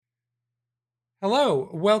Hello,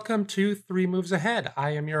 welcome to Three Moves Ahead.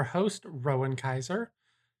 I am your host, Rowan Kaiser.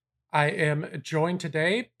 I am joined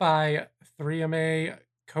today by 3MA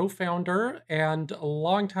co founder and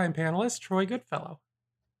longtime panelist, Troy Goodfellow.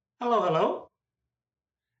 Hello, hello.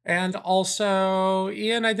 And also,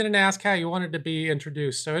 Ian, I didn't ask how you wanted to be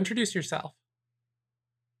introduced, so introduce yourself.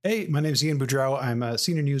 Hey, my name is Ian Boudreau. I'm a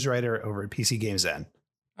senior news writer over at PC Games Zen.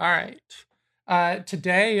 All right.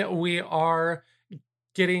 Today, we are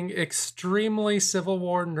getting extremely Civil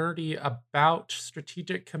War nerdy about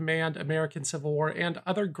Strategic Command, American Civil War, and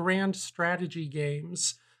other grand strategy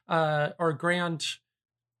games, or grand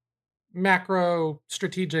macro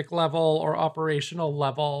strategic level or operational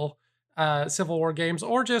level Civil War games,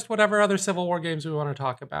 or just whatever other Civil War games we want to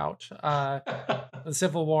talk about. The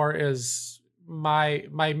Civil War is my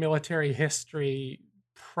military history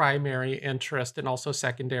primary interest and also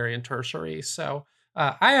secondary and tertiary. So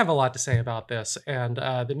I have a lot to say about this, and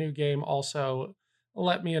the new game also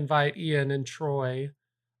let me invite Ian and Troy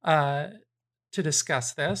uh, to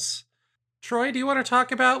discuss this. Troy, do you want to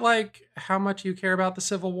talk about like how much you care about the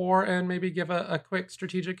Civil War and maybe give a quick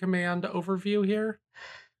strategic command overview here?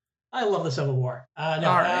 I love the Civil War. All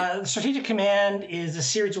right. Strategic Command is a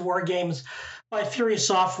series of war games by Furious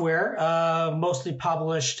Software, mostly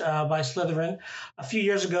published by Slytherin. A few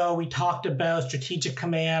years ago, we talked about Strategic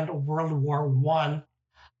Command World War One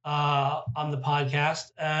on the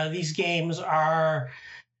podcast. These games are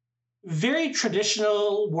very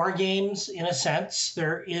traditional war games in a sense.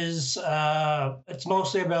 It's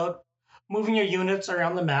mostly about moving your units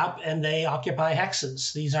around the map, and they occupy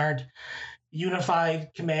hexes. These aren't unified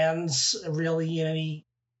commands really in any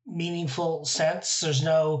meaningful sense. There's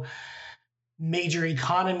no major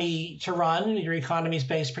economy to run. Your economy is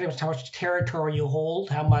based pretty much how much territory you hold,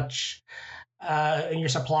 how much and your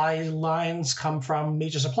supply lines come from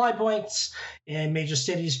major supply points, and major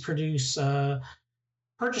cities produce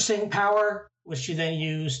purchasing power, which you then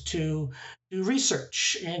use to do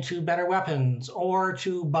research into better weapons or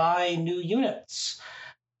to buy new units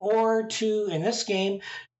or to, in this game,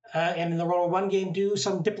 and in the World War One game, do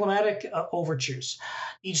some diplomatic overtures.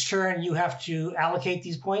 Each turn, you have to allocate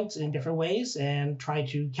these points in different ways and try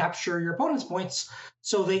to capture your opponent's points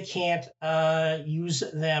so they can't use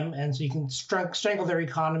them, and so you can strangle their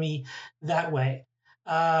economy that way.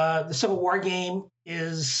 The Civil War game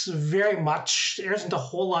is very much, there isn't a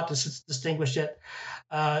whole lot to distinguish it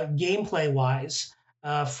gameplay wise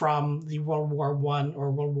from the World War One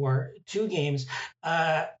or World War Two games,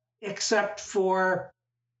 except for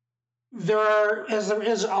there are, as there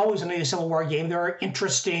is always in a Civil War game, there are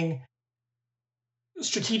interesting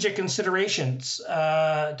strategic considerations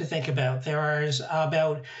to think about. There's a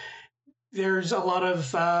lot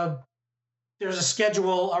of there's a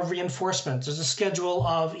schedule of reinforcements. There's a schedule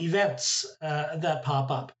of events that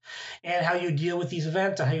pop up, and how you deal with these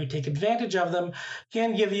events and how you take advantage of them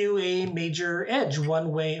can give you a major edge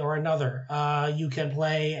one way or another. You can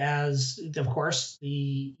play as, of course,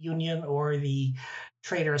 the Union or the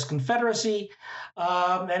traitorous Confederacy,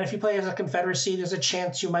 and if you play as a Confederacy, there's a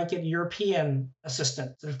chance you might get European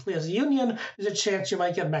assistance. If you play as a Union, there's a chance you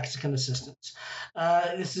might get Mexican assistance.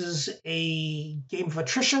 This is a game of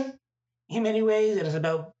attrition in many ways. It is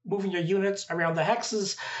about moving your units around the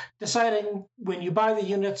hexes, deciding when you buy the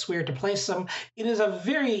units where to place them. It is a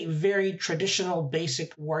very, very traditional,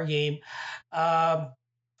 basic war game,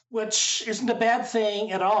 which isn't a bad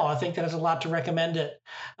thing at all. I think that has a lot to recommend it.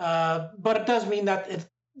 But it does mean that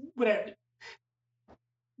when it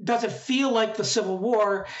does it feel like the Civil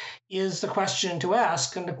War is the question to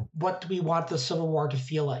ask, and what do we want the Civil War to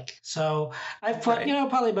feel like? So I've put, Right.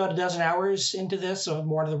 probably about a dozen hours into this, or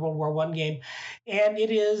more to the World War One game, and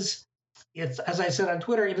it's as I said on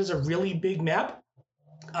Twitter, it is a really big map.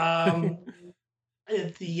 Um,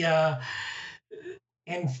 the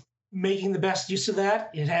and making the best use of that,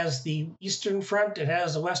 it has the Eastern Front, it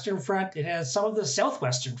has the Western Front, it has some of the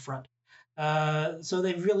Southwestern Front. So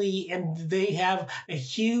they have a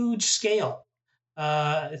huge scale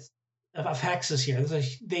of hexes here.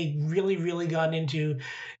 They really, really gone into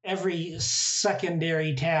every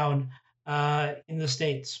secondary town in the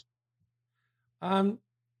States. um,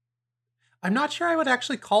 I'm not sure I would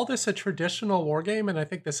actually call this a traditional war game, and I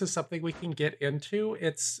think this is something we can get into.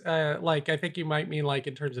 It's like I think you might mean like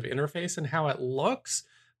in terms of interface and how it looks,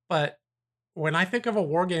 but when I think of a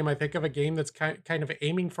war game, I think of a game that's kind of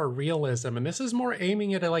aiming for realism, and this is more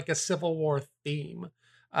aiming at like a Civil War theme.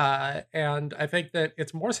 And I think that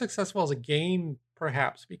it's more successful as a game,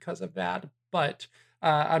 perhaps because of that. But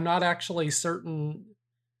I'm not actually certain.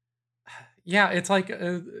 Yeah, it's like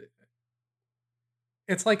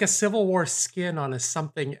a Civil War skin on a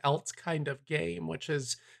something else kind of game, which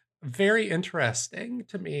is very interesting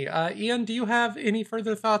to me. Ian, do you have any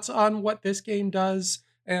further thoughts on what this game does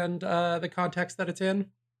and the context that it's in?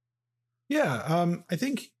 Yeah, I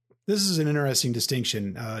think this is an interesting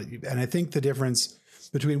distinction, and I think the difference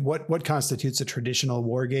between what constitutes a traditional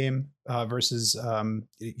war game versus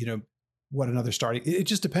what another starting. It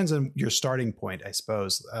just depends on your starting point, I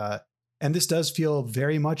suppose. And this does feel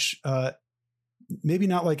very much maybe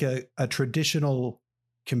not like a traditional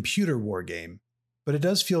computer war game, but it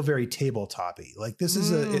does feel very tabletop-y. Like this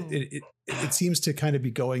is it seems to kind of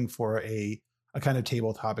be going for a kind of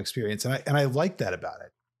tabletop experience, and I like that about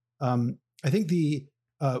it. I think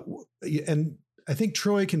and I think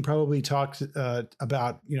Troy can probably talk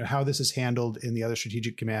about how this is handled in the other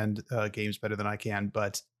Strategic Command games better than I can.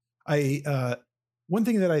 But one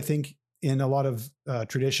thing that I think in a lot of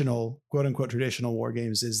traditional, quote unquote, traditional war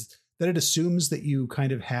games is that it assumes that you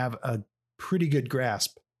kind of have a pretty good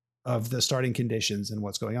grasp of the starting conditions and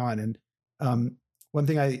what's going on. And one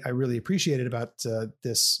thing I really appreciated about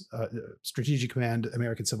this Strategic Command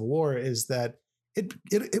American Civil War is that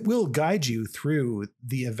it will guide you through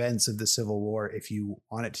the events of the Civil War if you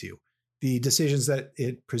want it to. The decisions that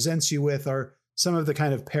it presents you with are some of the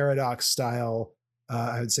kind of paradox style,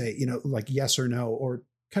 I would say, like yes or no, or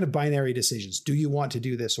kind of binary decisions. Do you want to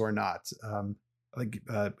do this or not?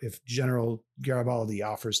 If General Garibaldi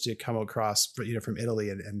offers to come across from Italy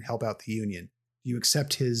and help out the Union, you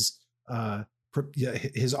accept his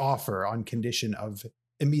offer on condition of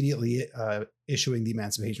immediately issuing the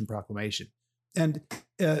Emancipation Proclamation. And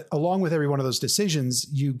along with every one of those decisions,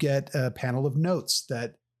 you get a panel of notes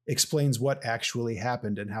that explains what actually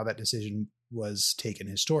happened and how that decision was taken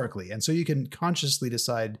historically. And so you can consciously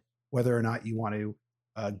decide whether or not you want to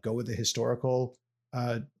go with the historical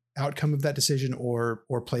outcome of that decision or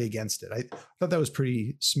play against it. I thought that was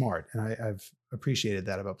pretty smart, and I've appreciated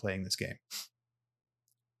that about playing this game.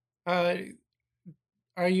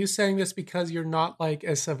 Are you saying this because you're not like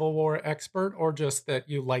a Civil War expert, or just that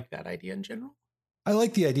you like that idea in general? I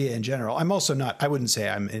like the idea in general. I'm also not, I wouldn't say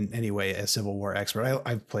I'm in any way a Civil War expert.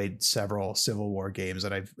 I've played several Civil War games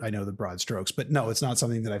and I know the broad strokes, but no, it's not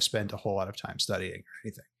something that I've spent a whole lot of time studying or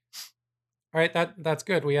anything. All right, that's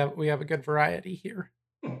good. We have a good variety here.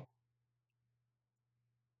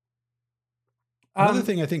 Another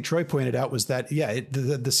thing I think Troy pointed out was that,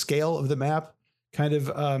 the scale of the map kind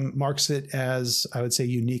of marks it as, I would say,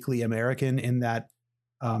 uniquely American in that,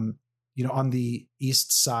 on the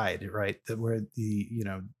east side, right, where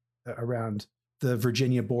around the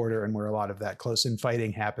Virginia border and where a lot of that close-in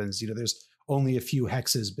fighting happens, there's only a few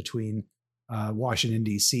hexes between Washington,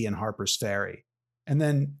 D.C. and Harper's Ferry. And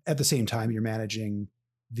then at the same time, you're managing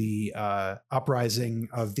the uprising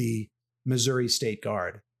of the Missouri State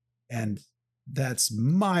Guard. And that's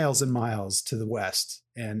miles and miles to the west.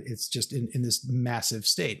 And it's just in this massive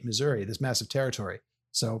state, Missouri, this massive territory.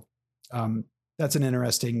 So that's an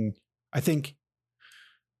interesting, I think,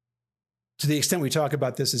 to the extent we talk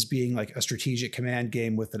about this as being like a Strategic Command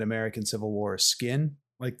game with an American Civil War skin,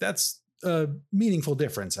 like that's a meaningful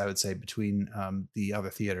difference, I would say, between the other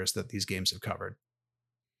theaters that these games have covered.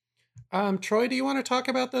 Troy, do you want to talk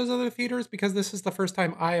about those other theaters? Because this is the first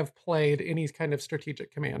time I have played any kind of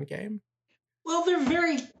Strategic Command game. Well, they're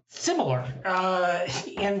very similar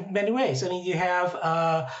in many ways. I mean, you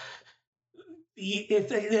have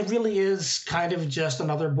it really is kind of just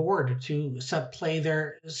another board to play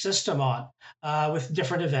their system on with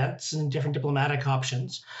different events and different diplomatic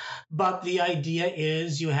options. But the idea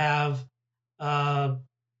is you have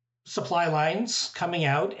supply lines coming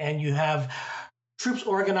out, and you have troops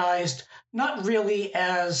organized not really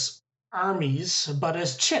as armies, but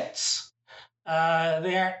as chits.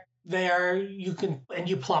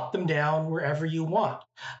 You plop them down wherever you want.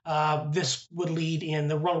 This would lead in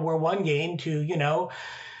the World War I game to,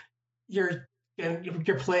 you're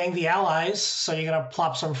playing the Allies, so you're going to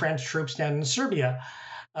plop some French troops down in Serbia,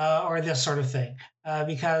 or this sort of thing,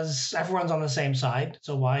 because everyone's on the same side,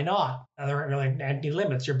 so why not? There aren't really any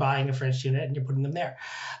limits. You're buying a French unit and you're putting them there.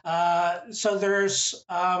 So there's,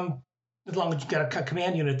 as long as you've got a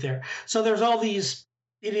command unit there. So there's all these,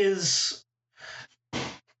 it is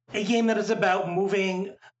a game that is about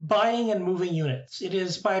buying and moving units. It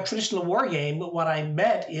is, by a traditional war game, what I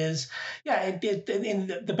meant is, in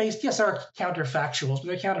the base, yes, there are counterfactuals, but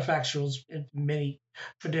there are counterfactuals in many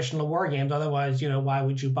traditional war games. Otherwise, why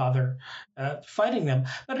would you bother fighting them?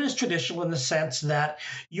 But it is traditional in the sense that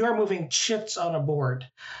you're moving chits on a board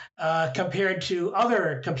compared to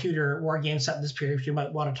other computer war games set in this period you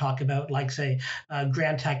might want to talk about, like, say,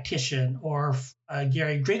 Grand Tactician or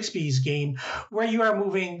Gary Grigsby's game, where you are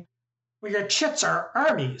moving where your chits are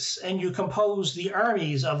armies and you compose the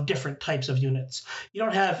armies of different types of units. You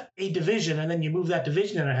don't have a division and then you move that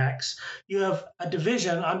division in a hex. You have a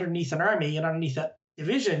division underneath an army, and underneath that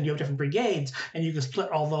division you have different brigades, and you can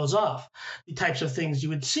split all those off. The types of things you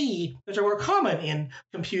would see that are more common in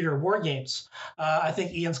computer war games. I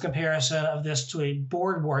think Ian's comparison of this to a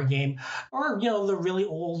board war game, or the really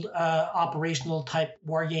old operational type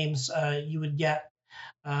war games you would get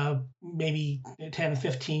maybe 10,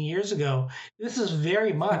 15 years ago. This is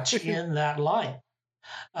very much in that line.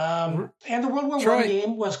 And the World War I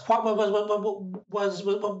game was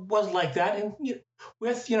like that, and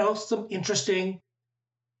with some interesting.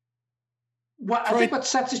 I think what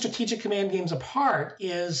sets the Strategic Command games apart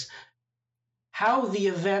is how the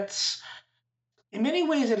events. In many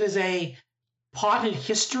ways, it is a potted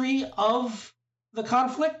history of the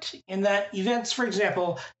conflict, in that events, for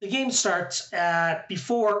example, the game starts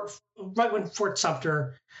right when Fort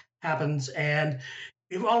Sumter happens, and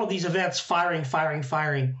all of these events firing,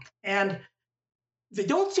 and they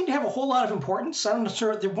don't seem to have a whole lot of importance. I'm not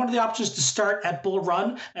sure. One of the options to start at Bull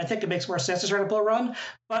Run, and I think it makes more sense to start at Bull Run,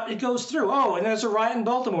 but it goes through. Oh, and there's a riot in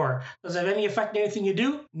Baltimore. Does it have any effect on anything you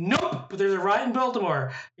do? Nope, but there's a riot in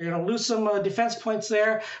Baltimore. You're going to lose some defense points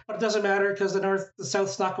there, but it doesn't matter because the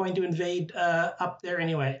South's not going to invade up there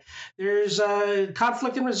anyway. There's a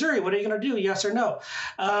conflict in Missouri. What are you going to do? Yes or no?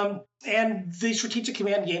 And the Strategic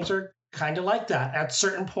Command games are kind of like that. At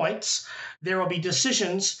certain points, there will be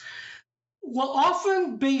decisions. Well,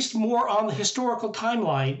 often based more on the historical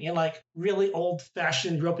timeline in like really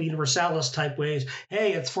old-fashioned Europa Universalis type ways.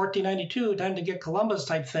 Hey, it's 1492, time to get Columbus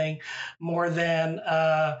type thing, more than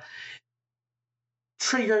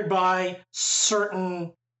triggered by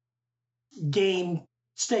certain game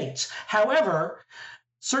states. However,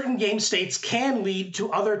 certain game states can lead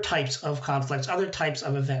to other types of conflicts, other types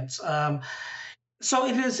of events. So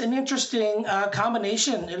it is an interesting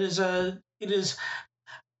combination. It is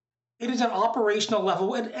an operational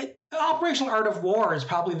level. Operational Art of War is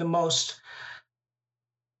probably the most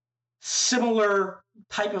similar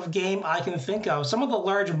type of game I can think of. Some of the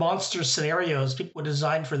large monster scenarios people would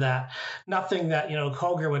design for that. Nothing that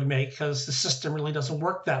Koger would make, because the system really doesn't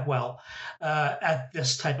work that well at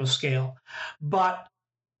this type of scale. But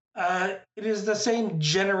it is the same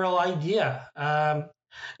general idea.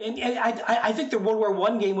 And I think the World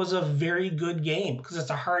War I game was a very good game because it's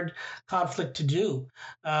a hard conflict to do.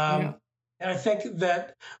 And I think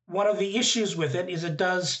that one of the issues with it is it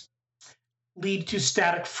does lead to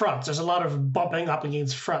static fronts. There's a lot of bumping up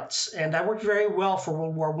against fronts, and that worked very well for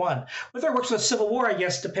World War I. Whether it works with Civil War, I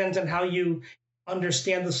guess, depends on how you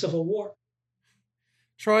understand the Civil War.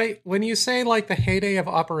 Troy, when you say like the heyday of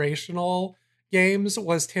operational games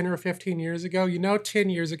was 10 or 15 years ago, 10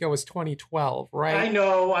 years ago was 2012, right? I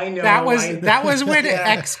know. That was when the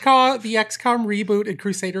XCOM reboot and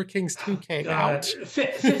Crusader Kings 2 came out.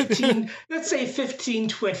 15, let's say 15,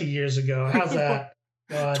 20 years ago. How's that?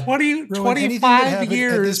 25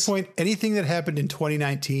 years. At this point, anything that happened in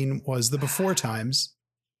 2019 was the before times,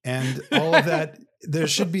 and all of that. There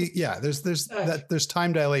should be, there's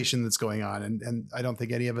time dilation that's going on, and I don't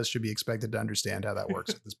think any of us should be expected to understand how that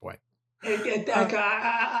works at this point.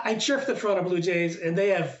 I chirped the Toronto Blue Jays, and they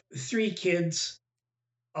have 3 kids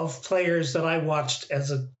of players that I watched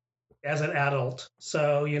as an adult.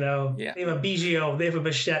 So, they have a Biggio, they have a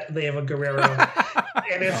Bichette, they have a Guerrero.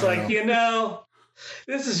 And it's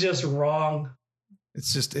this is just wrong.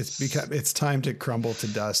 It's time to crumble to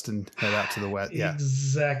dust and head out to the wet. Yeah,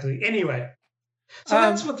 exactly. Anyway. So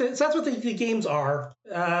that's what the games are.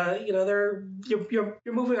 You're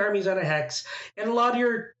moving armies on a hex, and a lot of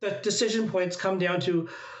the decision points come down to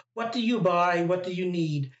what do you buy, what do you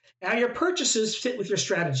need. Now your purchases fit with your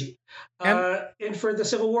strategy. And for the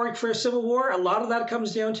Civil War, a lot of that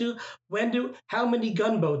comes down to how many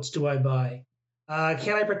gunboats do I buy?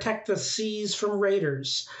 Can I protect the seas from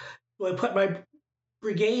raiders? Do I put my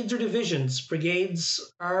brigades or divisions?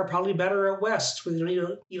 Brigades are probably better out west, where you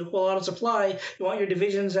don't need a whole lot of supply. You want your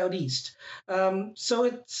divisions out east. So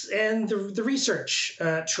the research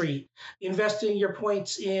tree, investing your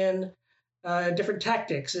points in different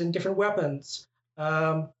tactics and different weapons,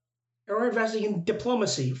 or investing in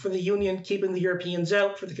diplomacy for the Union, keeping the Europeans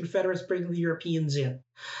out, for the Confederates, bringing the Europeans in.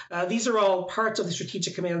 These are all parts of the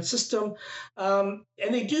Strategic Command system, and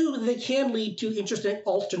they can lead to interesting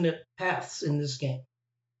alternate paths in this game.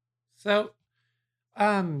 So,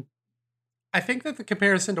 I think that the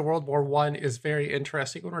comparison to World War I is very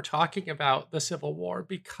interesting when we're talking about the Civil War,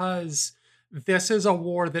 because this is a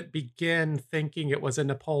war that began thinking it was a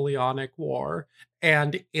Napoleonic war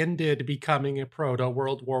and ended becoming a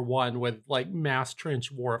proto-World War I with like mass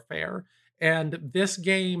trench warfare. And this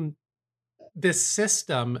game this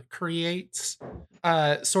system creates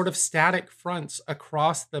sort of static fronts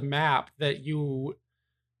across the map that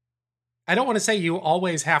I don't want to say you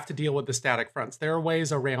always have to deal with the static fronts. There are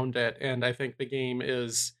ways around it, and I think the game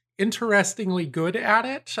is interestingly good at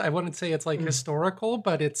it. I wouldn't say it's like historical,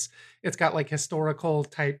 but it's got like historical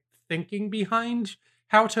type thinking behind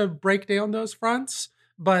how to break down those fronts.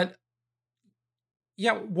 But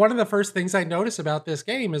yeah, one of the first things I notice about this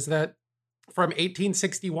game is that from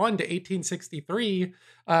 1861 to 1863,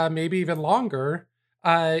 maybe even longer,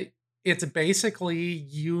 it's basically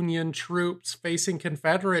Union troops facing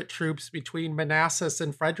Confederate troops between Manassas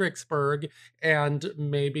and Fredericksburg, and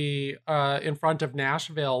maybe in front of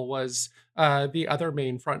Nashville was the other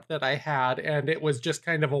main front that I had, and it was just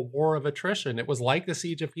kind of a war of attrition. It was like the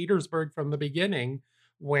Siege of Petersburg from the beginning,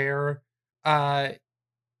 where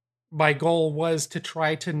my goal was to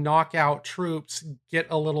try to knock out troops, get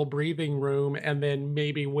a little breathing room, and then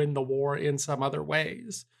maybe win the war in some other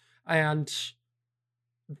ways. And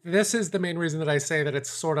this is the main reason that I say that it's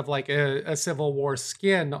sort of like a Civil War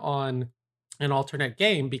skin on an alternate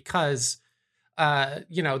game, because, the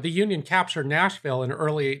Union captured Nashville in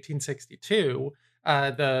early 1862.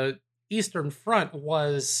 The Eastern Front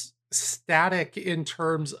was static in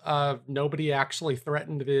terms of nobody actually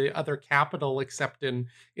threatened the other capital except in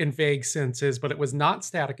vague senses, but it was not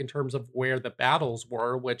static in terms of where the battles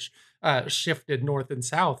were, which shifted north and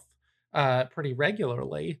south pretty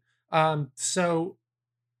regularly. So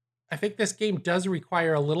I think this game does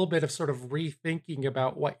require a little bit of sort of rethinking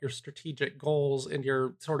about what your strategic goals and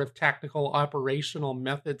your sort of tactical operational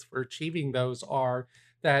methods for achieving those are.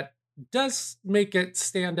 That does make it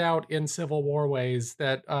stand out in Civil War ways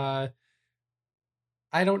that I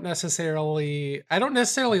don't necessarily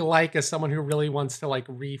like as someone who really wants to like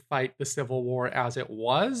refight the Civil War as it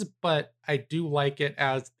was, but I do like it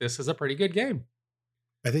as this is a pretty good game.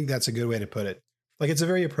 I think that's a good way to put it. Like, it's a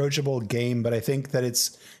very approachable game, but I think that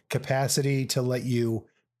its capacity to let you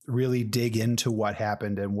really dig into what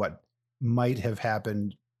happened and what might have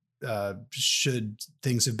happened should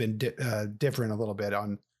things have been different a little bit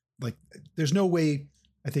on, like, there's no way,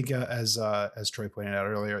 I think, as Troy pointed out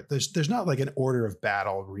earlier, there's not like an order of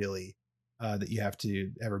battle really that you have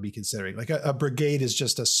to ever be considering. Like a brigade is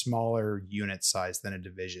just a smaller unit size than a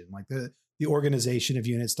division. Like the organization of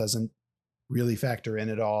units doesn't really factor in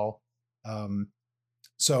at all.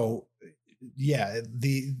 So yeah,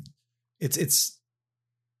 it's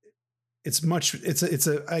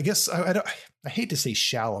I guess I hate to say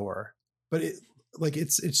shallower, but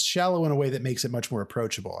it's shallow in a way that makes it much more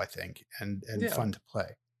approachable, I think, and fun to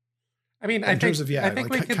play. I mean, in terms of kind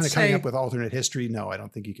of coming up with alternate history, no, I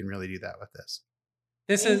don't think you can really do that with this.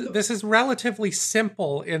 This is relatively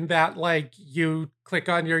simple in that, like, you click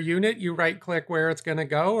on your unit, you right click where it's going to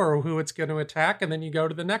go or who it's going to attack, and then you go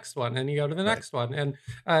to the next one, and you go to the next one. And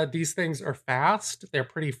these things are fast. They're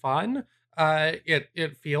pretty fun.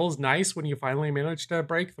 It feels nice when you finally manage to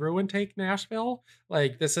break through and take Nashville.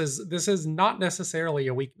 Like, this is not necessarily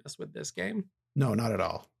a weakness with this game. No, not at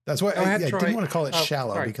all. That's why I didn't want to call it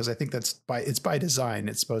shallow, because I think it's by design.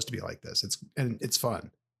 It's supposed to be like this. It's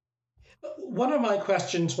fun. One of my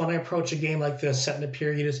questions when I approach a game like this set in a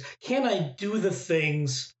period is, can I do the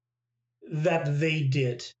things that they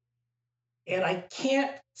did? And I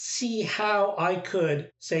can't see how I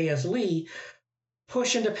could, say as Lee,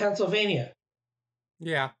 push into Pennsylvania.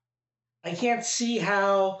 Yeah. I can't see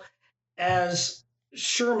how, as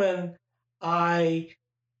Sherman, I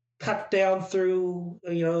cut down through,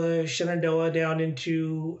 the Shenandoah down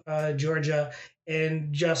into Georgia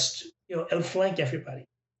and just, outflank everybody.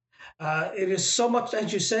 It is so much,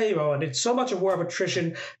 as you say, Rowan, it's so much a war of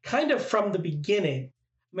attrition kind of from the beginning.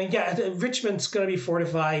 I mean, yeah, Richmond's going to be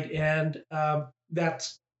fortified, and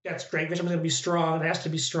that's great. Richmond's going to be strong. It has to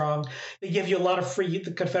be strong. They give you a lot of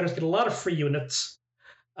the Confederates get a lot of free units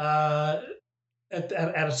at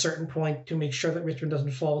a certain point to make sure that Richmond doesn't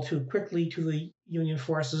fall too quickly to the Union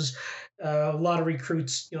forces. A lot of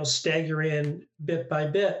recruits, stagger in bit by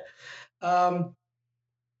bit.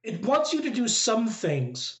 It wants you to do some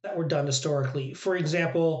things that were done historically. For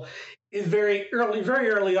example, very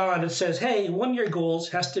early on, it says, hey, one of your goals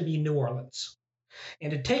has to be New Orleans. And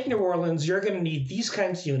to take New Orleans, you're going to need these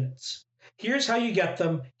kinds of units. Here's how you get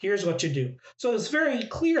them. Here's what you do. So it's very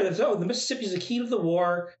clear that, the Mississippi is the key to the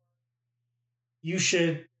war. You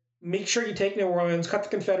should make sure you take New Orleans, cut the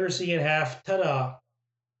Confederacy in half. Ta-da.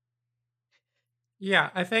 Yeah,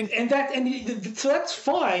 I think. So that's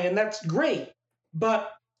fine, and that's great.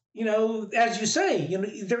 But as you say,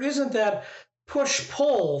 there isn't that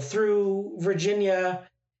push-pull through Virginia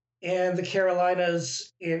and the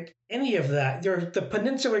Carolinas in any of that. The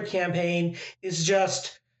Peninsular Campaign is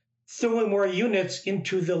just throwing more units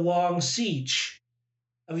into the long siege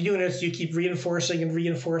of units you keep reinforcing and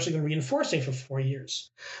reinforcing and reinforcing for 4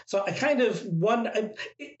 years. So I kind of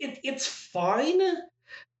it's fine,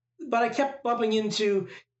 but I kept bumping into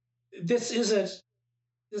this isn't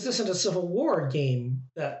a Civil War game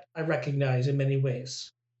that I recognize in many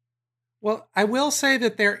ways. Well, I will say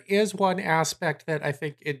that there is one aspect that I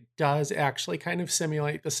think it does actually kind of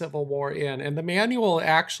simulate the Civil War in, and the manual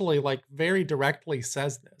actually like very directly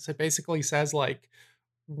says this. It basically says like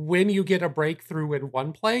when you get a breakthrough in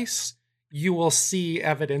one place, you will see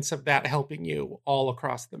evidence of that helping you all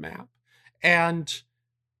across the map. And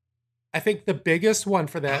I think the biggest one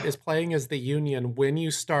for that is playing as the Union when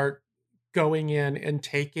you start going in and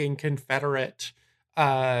taking Confederate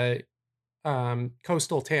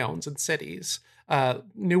coastal towns and cities.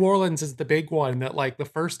 New Orleans is the big one that, like, the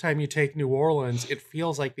first time you take New Orleans, it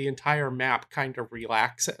feels like the entire map kind of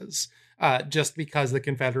relaxes, just because the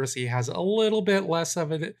Confederacy has a little bit less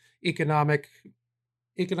of an economic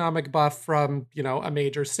buff from, you know, a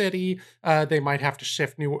major city. They might have to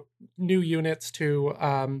shift new units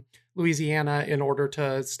to Louisiana in order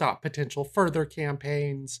to stop potential further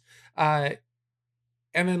campaigns.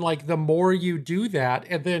 And then, like, the more you do that,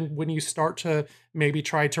 and then when you start to maybe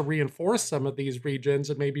try to reinforce some of these regions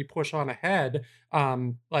and maybe push on ahead,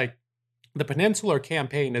 like, the Peninsular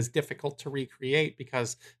Campaign is difficult to recreate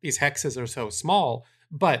because these hexes are so small.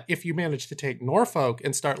 But if you manage to take Norfolk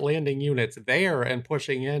and start landing units there and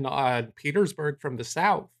pushing in on Petersburg from the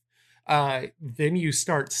south, then you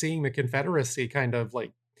start seeing the Confederacy kind of,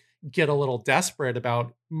 like, get a little desperate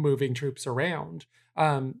about moving troops around.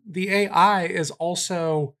 The AI is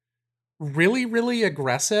also really, really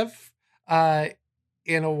aggressive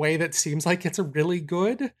in a way that seems like it's a really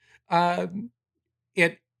good. I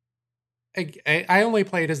only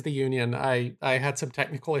played as the Union. I had some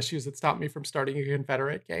technical issues that stopped me from starting a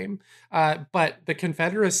Confederate game. But the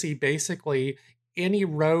Confederacy, basically, any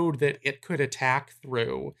road that it could attack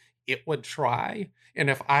through, it would try. And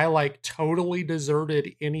if I, like, totally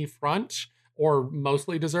deserted any front, or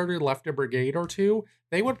mostly deserted, left a brigade or two,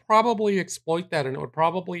 they would probably exploit that, and it would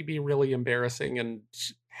probably be really embarrassing and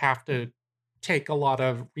have to take a lot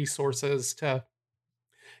of resources to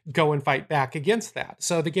go and fight back against that.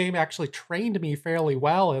 So the game actually trained me fairly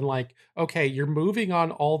well in, like, okay, you're moving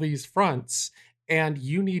on all these fronts, and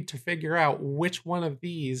you need to figure out which one of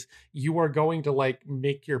these you are going to, like,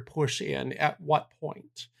 make your push in at what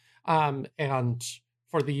point. And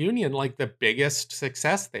for the Union, like, the biggest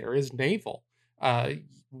success there is naval.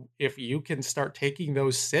 If you can start taking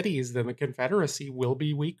those cities, then the Confederacy will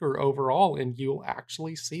be weaker overall, and you'll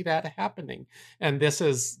actually see that happening. And this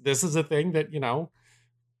is a thing that, you know,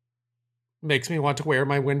 makes me want to wear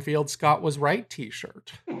my Winfield Scott was right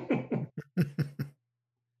t-shirt.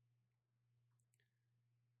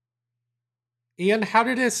 Ian, how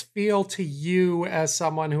did this feel to you as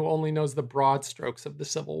someone who only knows the broad strokes of the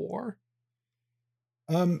Civil War?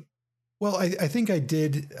 Well, I think I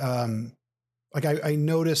did. Like I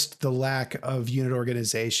noticed the lack of unit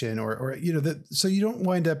organization, or you know, so you don't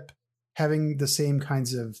wind up having the same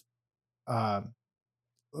kinds of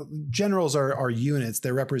generals are units.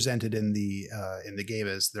 They're represented in the game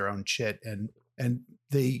as their own chit, and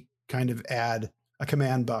they kind of add a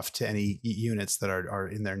command buff to any units that are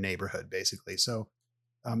in their neighborhood, basically. So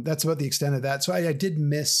that's about the extent of that. So I did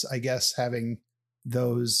miss, I guess, having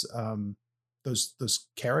those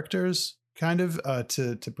characters kind of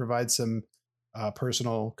to provide some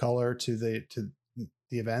personal color to the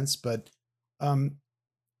events. But I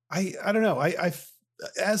don't know. I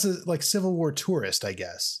as a, like, Civil War tourist, I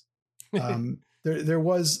guess, there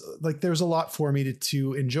was a lot for me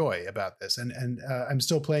to enjoy about this, and I'm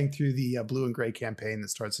still playing through the Blue and Gray campaign that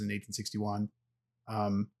starts in 1861.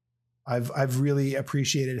 I've really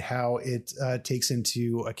appreciated how it takes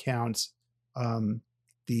into account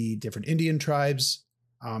the different Indian tribes,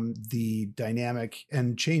 the dynamic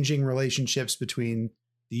and changing relationships between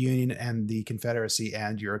the Union and the Confederacy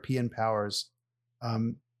and European powers.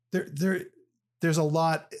 There's a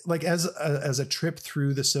lot, like, as a trip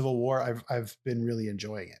through the Civil War, I've been really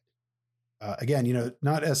enjoying it. Again, you know,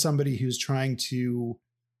 not as somebody who's trying to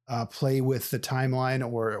play with the timeline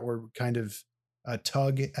or kind of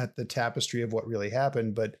tug at the tapestry of what really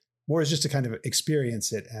happened, but more as just to kind of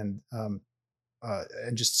experience it and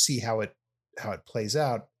just see how it plays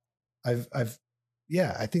out. I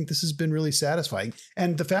think this has been really satisfying,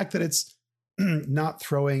 and the fact that it's not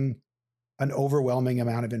throwing an overwhelming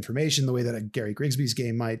amount of information the way that a Gary Grigsby's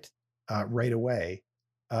game might right away,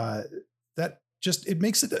 that just, it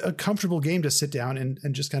makes it a comfortable game to sit down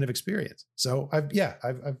and just kind of experience. So I've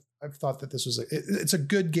thought that this was it's a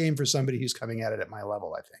good game for somebody who's coming at it at my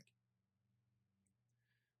level, I think.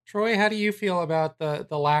 Troy, how do you feel about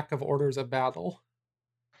the lack of orders of battle?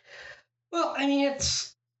 Well, I mean,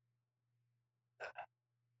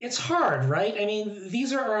 it's hard, right? I mean,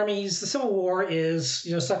 these are armies. The Civil War is,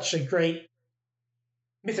 such a great,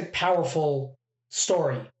 mythic, powerful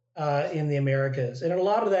story in the Americas, and a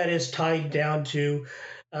lot of that is tied down to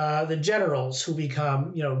the generals who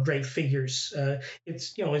become, great figures.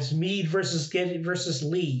 It's Meade versus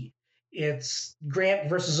Lee. It's Grant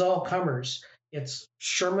versus all comers. It's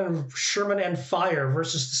Sherman and fire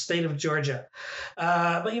versus the state of Georgia.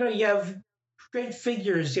 But you have great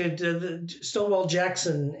figures. You had Stonewall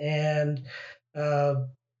Jackson and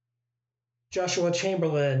Joshua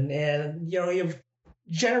Chamberlain, and you have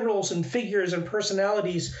generals and figures and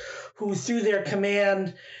personalities who, through their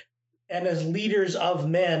command and as leaders of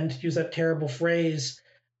men, to use that terrible phrase,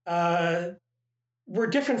 were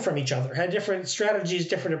different from each other, had different strategies,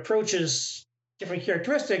 different approaches, different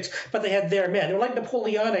characteristics, but they had their men. They were like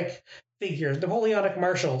Napoleonic figures, Napoleonic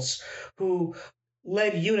marshals who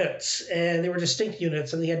led units, and they were distinct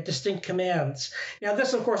units, and they had distinct commands. Now,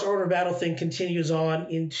 this, of course, order of battle thing continues on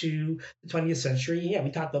into the 20th century. Yeah, we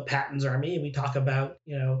talk about Patton's army, and we talk about,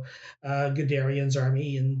 Guderian's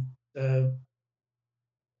army,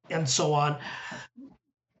 and so on.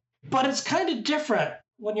 But it's kind of different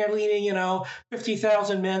when you're leading,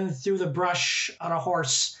 50,000 men through the brush on a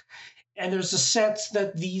horse. And there's a sense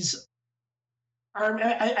that these are,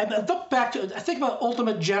 I look back to, I think about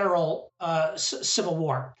Ultimate General Civil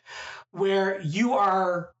War, where you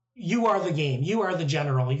are the game, you are the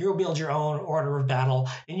general, you build your own order of battle,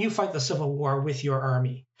 and you fight the Civil War with your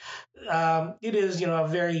army. It is,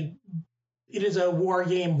 it is a war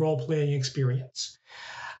game role-playing experience.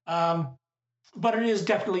 But it is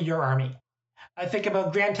definitely your army. I think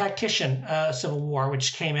about Grand Tactician Civil War,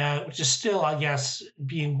 which came out, which is still, I guess,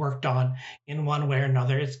 being worked on in one way or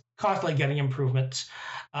another. It's constantly getting improvements.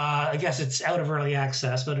 I guess it's out of early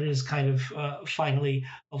access, but it is kind of finally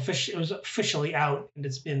it was officially out, and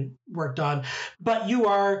it's been worked on. But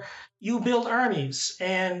you build armies,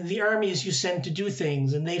 and the armies you send to do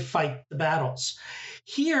things, and they fight the battles.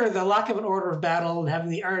 Here, the lack of an order of battle and having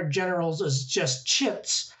the generals as just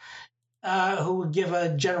chits who would give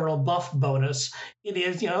a general buff bonus. It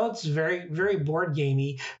is, it's very, very board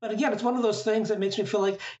gamey. But again, it's one of those things that makes me feel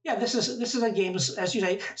like, yeah, this is a game, as you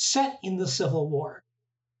say, set in the Civil War.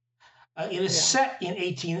 It is set in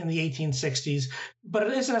the 1860s, but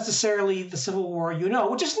it isn't necessarily the Civil War,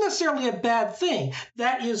 which isn't necessarily a bad thing.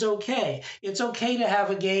 That is okay. It's okay to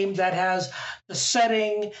have a game that has the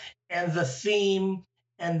setting and the theme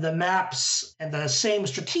and the maps and the same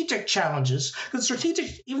strategic challenges. Because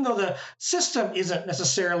strategic, even though the system isn't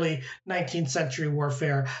necessarily 19th century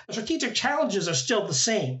warfare, the strategic challenges are still the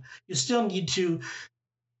same. You still need to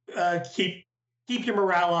keep your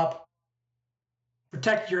morale up,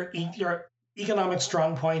 protect your economic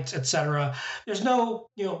strong points, etc. There's no,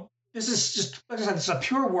 this is just, like I said, it's a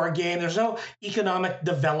pure war game. There's no economic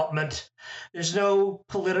development. There's no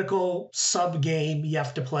political sub-game you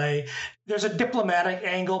have to play. There's a diplomatic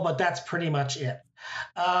angle, but that's pretty much it.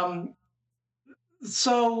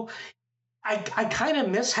 So I kind of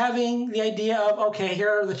miss having the idea of, okay,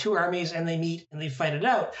 here are the two armies, and they meet and they fight it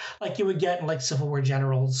out, like you would get in like Civil War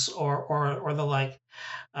Generals or the like,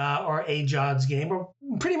 or Ajod's game, or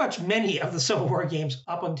pretty much many of the Civil War games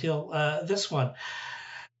up until this one.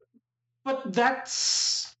 But that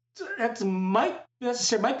might be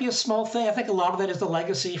a small thing. I think a lot of that is the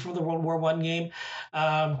legacy from the World War I game,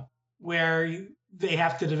 where they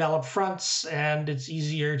have to develop fronts, and it's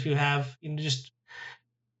easier to have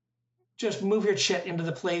just move your chit into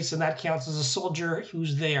the place, and that counts as a soldier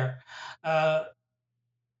who's there.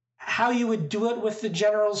 How you would do it with the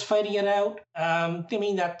generals fighting it out,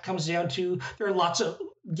 that comes down to, there are lots of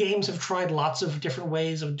games have tried lots of different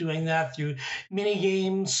ways of doing that, through mini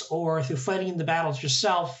games or through fighting in the battles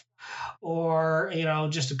yourself, or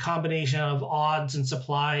just a combination of odds and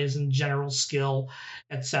supplies and general skill,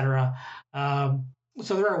 etc. So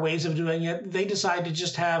there are ways of doing it. They decide to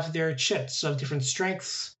just have their chits of different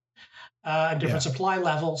strengths, different supply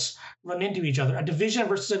levels run into each other. A division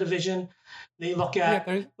versus a division. They look at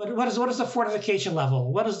what is the fortification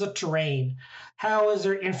level? What is the terrain? How is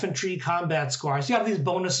their infantry combat scores? You have these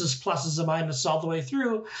bonuses, pluses, and minuses all the way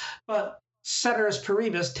through, but ceteris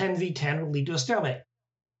paribus, 10v10 will lead to a stalemate.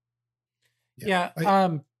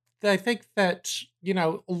 I think that,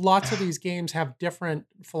 lots of these games have different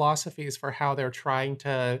philosophies for how they're trying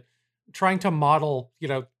to model,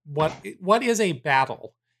 what is a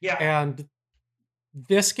battle. Yeah. And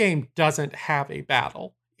this game doesn't have a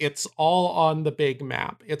battle. it's all on the big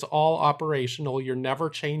map. It's all operational. You're never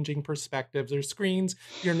changing perspectives or screens.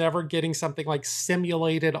 You're never getting something like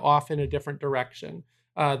simulated off in a different direction.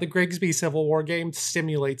 The Grigsby Civil War game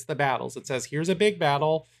simulates the battles. It says, here's a big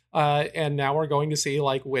battle, and now we're going to see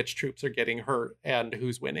like which troops are getting hurt and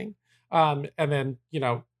who's winning. And then,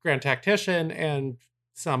 Grand Tactician and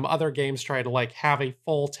some other games try to like have a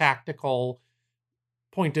full tactical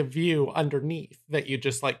point of view underneath that you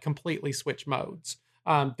just like completely switch modes.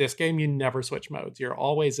 This game, you never switch modes. You're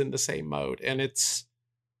always in the same mode. And it's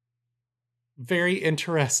very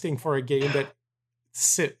interesting for a game that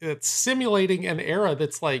it's simulating an era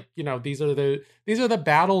that's like, these are the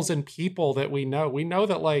battles and people that we know. We know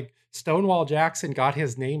that like Stonewall Jackson got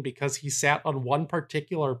his name because he sat on one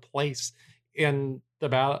particular place in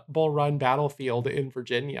the Bull Run battlefield in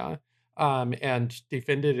Virginia, and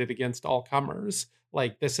defended it against all comers.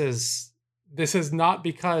 Like this is not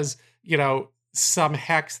because, some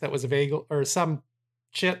hex that was vague or some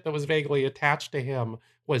chit that was vaguely attached to him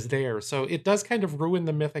was there. So it does kind of ruin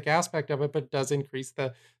the mythic aspect of it, but does increase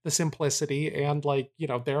the simplicity and like,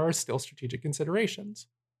 there are still strategic considerations.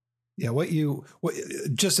 Yeah, what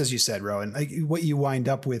just as you said, Rowan, like what you wind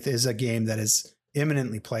up with is a game that is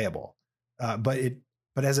eminently playable.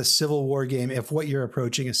 But as a Civil War game, if what you're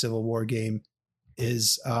approaching a Civil War game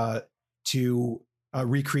is to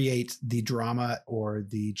recreate the drama or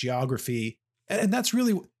the geography, and that's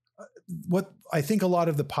really what I think a lot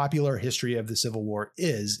of the popular history of the Civil War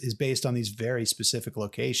is based on these very specific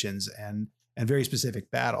locations and very specific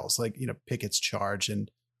battles, like Pickett's Charge and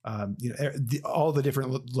all the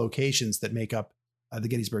different locations that make up the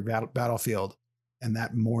Gettysburg battlefield and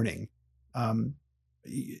that morning.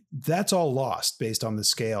 That's all lost based on the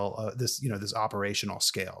scale, this operational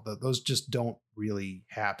scale. Those just don't really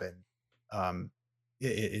happen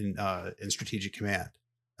in Strategic Command.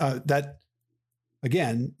 That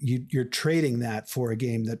again, you're trading that for a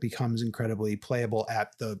game that becomes incredibly playable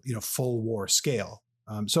at the full war scale.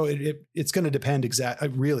 So it's going to depend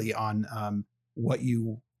really on what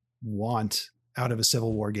you want out of a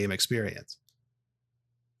Civil War game experience.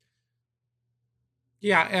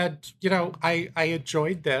 Yeah, and I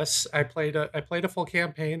enjoyed this. I played a full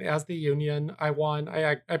campaign as the Union. I won.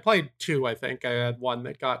 I played two. I think I had one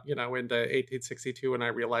that got into 1862, and I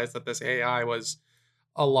realized that this AI was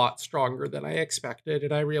a lot stronger than I expected.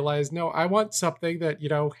 And I realized, no, I want something that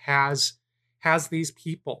has these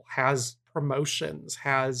people, has promotions,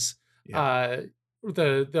 has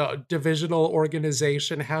the divisional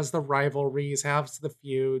organization, has the rivalries, has the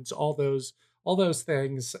feuds, all those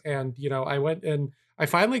things. And I went and I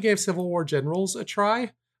finally gave Civil War Generals a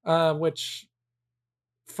try, which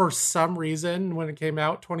for some reason, when it came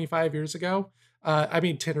out 25 years ago,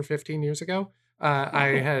 10 or 15 years ago, I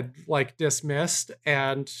had like dismissed,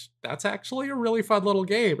 and that's actually a really fun little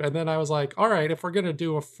game. And then I was like, all right, if we're going to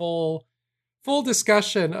do a full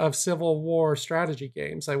discussion of Civil War strategy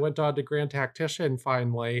games, I went on to Grand Tactician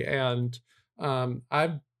finally. And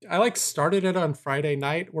I like started it on Friday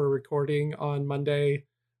night. We're recording on Monday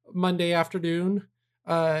afternoon.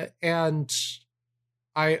 And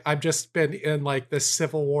I've just been in like this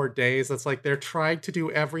Civil War days. It's like they're trying to do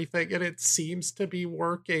everything and it seems to be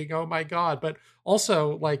working. Oh my God. But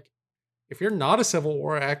also, like, if you're not a Civil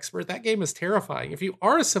War expert, that game is terrifying. If you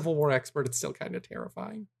are a Civil War expert, it's still kind of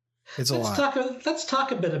terrifying. It's a lot. Let's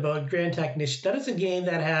talk a bit about Grand Tactician. That is a game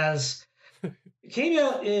that came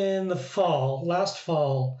out in the last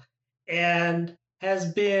fall, and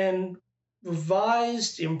has been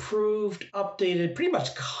revised, improved, updated pretty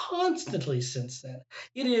much constantly since then.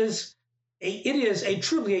 It is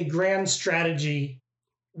truly a grand strategy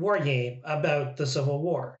war game about the Civil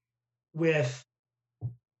War with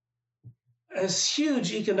a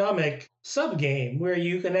huge economic subgame where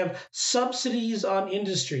you can have subsidies on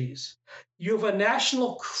industries. You have a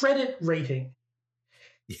national credit rating.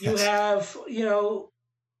 Yes. You have,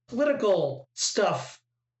 political stuff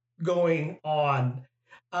going on.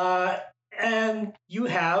 And you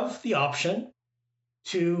have the option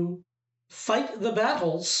to fight the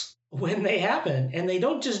battles when they happen. And they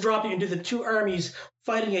don't just drop you into the two armies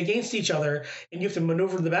fighting against each other and you have to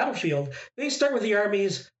maneuver the battlefield. They start with the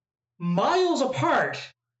armies miles apart,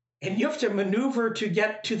 and you have to maneuver to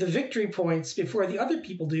get to the victory points before the other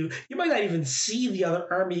people do. You might not even see the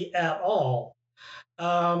other army at all.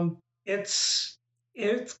 It's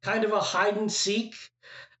kind of a hide and seek,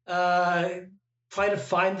 try to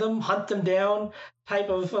find them, hunt them down type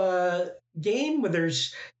of game where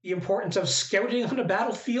there's the importance of scouting on a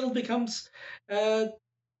battlefield becomes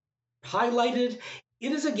highlighted.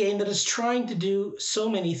 It is a game that is trying to do so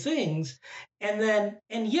many things. And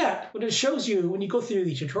yet, what it shows you when you go through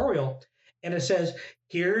the tutorial and it says,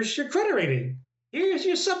 here's your credit rating, here's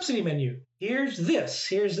your subsidy menu, here's this,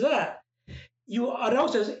 here's that. It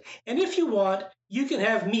also says, and if you want, you can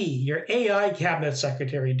have me, your AI cabinet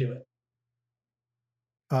secretary, do it.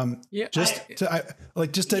 Just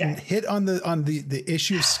to hit on the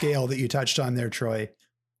issue of scale that you touched on there, Troy.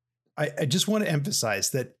 I just want to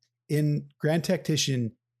emphasize that in Grand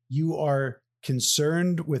Tactician, you are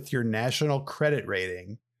concerned with your national credit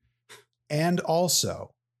rating, and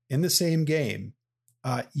also in the same game,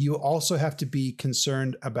 you also have to be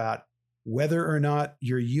concerned about whether or not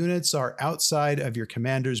your units are outside of your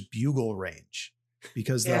commander's bugle range,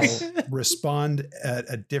 because they'll respond at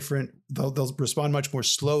a different, they'll respond much more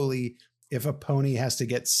slowly if a pony has to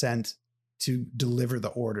get sent to deliver the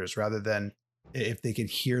orders rather than if they can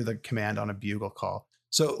hear the command on a bugle call.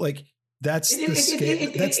 So like that's the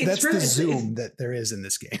scale. That's the zoom that there is in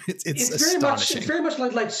this game. It's astonishing. It's very much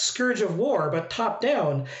like Scourge of War, but top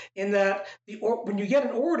down. In that when you get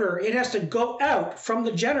an order, it has to go out from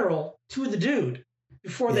the general to the dude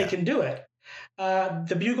before they can do it.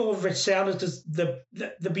 The bugle sound is just the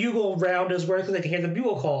bugle round is where they can hear the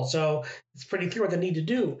bugle call, so it's pretty clear what they need to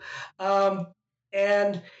do.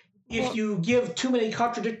 And if you give too many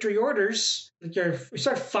contradictory orders, you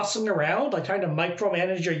start fussing around, like trying to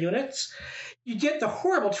micromanage your units, you get the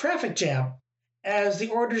horrible traffic jam as the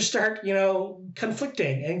orders start,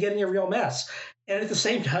 conflicting and getting a real mess. And at the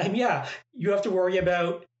same time, you have to worry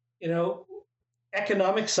about,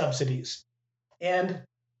 economic subsidies. And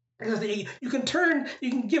you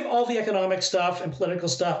can give all the economic stuff and political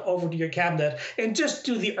stuff over to your cabinet and just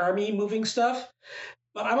do the army moving stuff.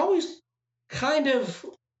 But I'm always kind of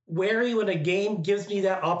wary when a game gives me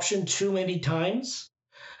that option too many times.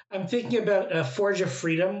 I'm thinking about Forge of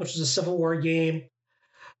Freedom, which is a Civil War game.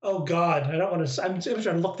 Oh God, I don't want to. I'm trying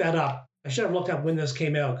to look that up. I should have looked up when this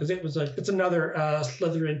came out because it's another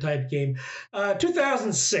Slytherin type game.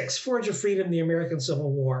 2006, Forge of Freedom: The American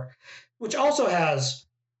Civil War, which also has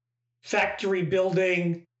factory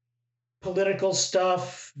building, political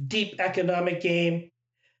stuff, deep economic game.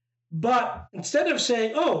 But instead of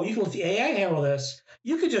saying, oh, you can let the AI handle this,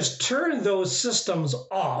 you could just turn those systems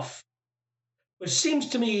off, which seems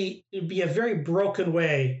to me to be a very broken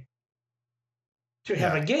way to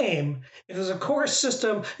have a game. If there's a core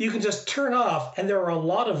system you can just turn off, and there are a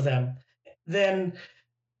lot of them, then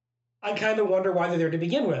I kind of wonder why they're there to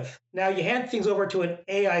begin with. Now you hand things over to an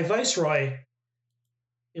AI viceroy,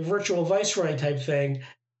 a virtual viceroy type thing,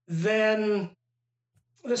 then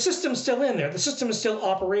the system's still in there. The system is still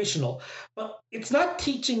operational, but it's not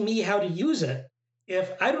teaching me how to use it.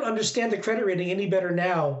 If I don't understand the credit rating any better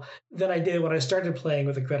now than I did when I started playing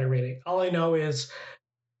with the credit rating, all I know is,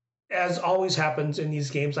 as always happens in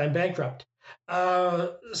these games, I'm bankrupt.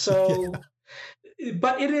 But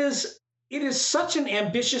it is such an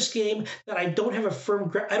ambitious game that I don't have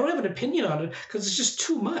I don't have an opinion on it because it's just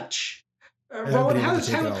too much. Rowan,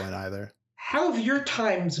 how have your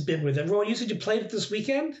times been with it? Rowan, you said you played it this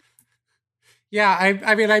weekend? Yeah,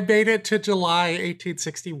 I mean, I made it to July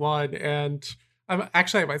 1861, and I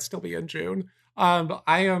might still be in June.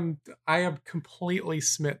 I am completely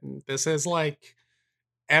smitten. This is like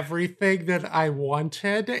everything that I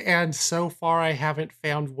wanted, and so far I haven't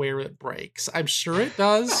found where it breaks. I'm sure it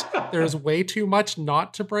does. There's way too much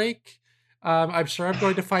not to break. I'm sure I'm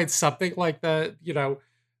going to find something like the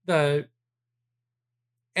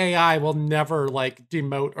AI will never like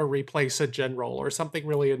demote or replace a general or something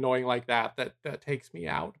really annoying like that takes me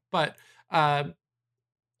out. But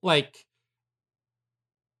like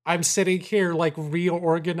I'm sitting here like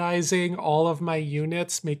reorganizing all of my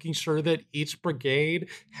units, making sure that each brigade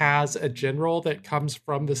has a general that comes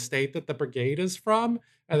from the state that the brigade is from.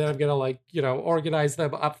 And then I'm going to organize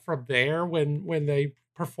them up from there when they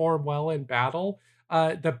perform well in battle.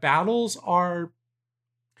 The battles are...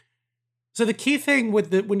 So the key thing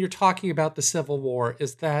when you're talking about the Civil War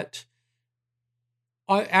is that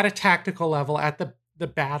at a tactical level, at the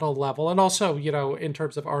battle level, and also, in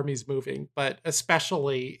terms of armies moving, but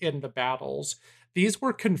especially in the battles, these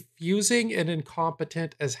were confusing and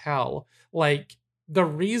incompetent as hell. Like, the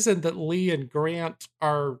reason that Lee and Grant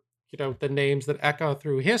are, the names that echo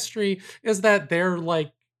through history is that they're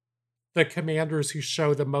like the commanders who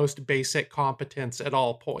show the most basic competence at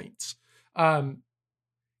all points.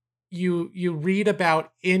 You read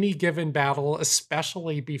about any given battle,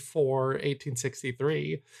 especially before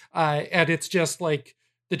 1863, and it's just like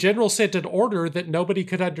the general sent an order that nobody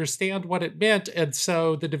could understand what it meant, and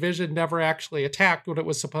so the division never actually attacked when it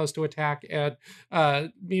was supposed to attack. And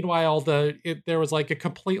meanwhile, there was like a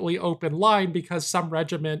completely open line because some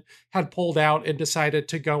regiment had pulled out and decided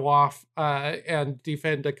to go off and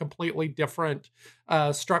defend a completely different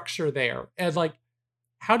structure there. And like,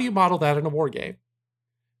 how do you model that in a war game?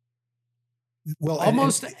 Well,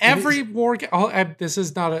 almost every war game. This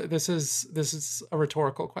is a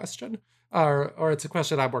rhetorical question, or it's a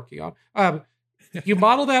question I'm working on. You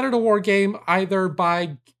model that in a war game either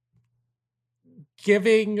by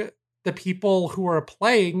giving the people who are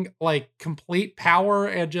playing like complete power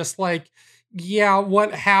and just like, yeah,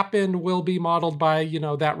 what happened will be modeled by, you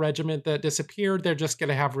know, that regiment that disappeared. They're just going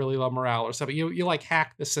to have really low morale or something. You like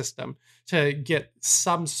hack the system to get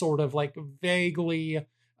some sort of like vaguely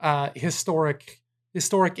historic-ish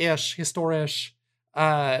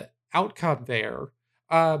outcome there.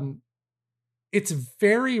 It's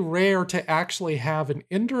very rare to actually have an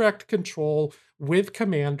indirect control with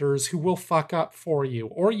commanders who will fuck up for you,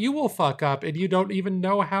 or you will fuck up and you don't even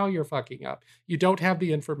know how you're fucking up. You don't have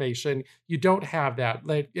the information. You don't have that.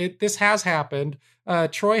 This has happened.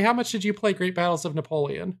 Troy, how much did you play Great Battles of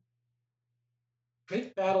Napoleon?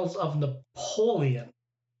 Great Battles of Napoleon.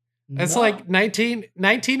 It's like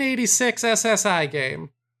 1986 SSI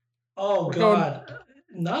game. Oh, God.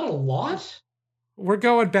 Not a lot? We're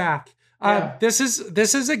going back. Yeah. This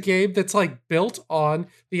is a game that's like built on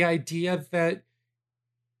the idea that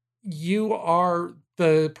you are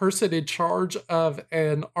the person in charge of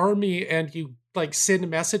an army and you like send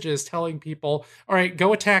messages telling people, all right,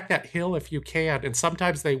 go attack that hill if you can. And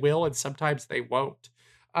sometimes they will and sometimes they won't.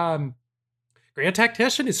 Grand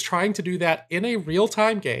Tactician is trying to do that in a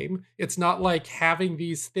real-time game. It's not like having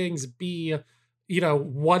these things be, you know,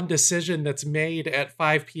 one decision that's made at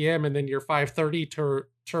 5 p.m. and then your 5:30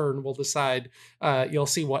 turn will decide you'll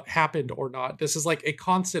see what happened or not. This is like a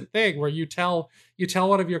constant thing where you tell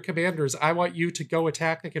one of your commanders, I want you to go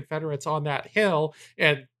attack the Confederates on that hill,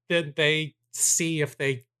 and then they see if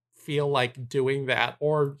they feel like doing that,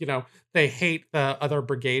 or, you know, they hate the other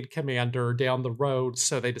brigade commander down the road,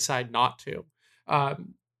 so they decide not to.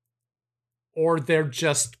 Or they're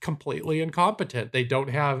just completely incompetent. They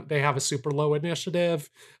have a super low initiative.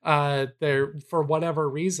 They're for whatever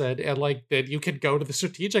reason, and like then you can go to the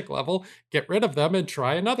strategic level, get rid of them, and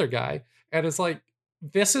try another guy. And it's like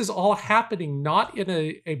this is all happening not in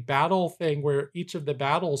a battle thing where each of the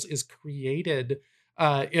battles is created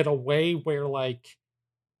in a way where like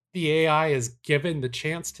the AI is given the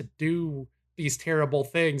chance to do these terrible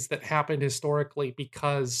things that happened historically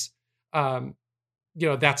because you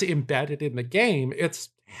know, that's embedded in the game.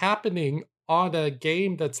 It's happening on a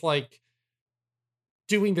game that's like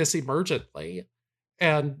doing this emergently.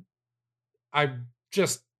 And I'm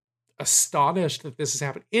just astonished that this has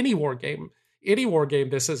happened. Any war game,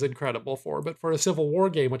 this is incredible for, but for a Civil War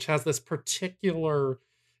game, which has this particular,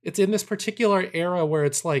 it's in this particular era where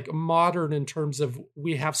it's like modern in terms of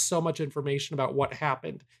we have so much information about what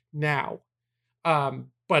happened now.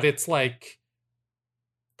 But it's like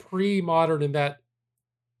pre-modern in that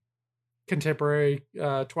contemporary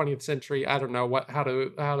 20th century. I don't know how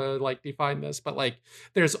to like define this, but like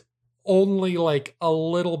there's only like a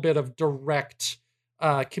little bit of direct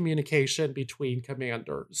communication between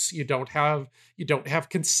commanders. You don't have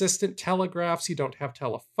consistent telegraphs, you don't have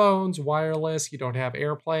telephones, wireless, you don't have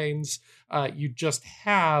airplanes. You just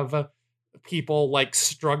have people like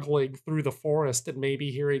struggling through the forest and maybe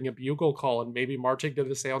hearing a bugle call and maybe marching to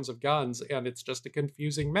the sounds of guns, and it's just a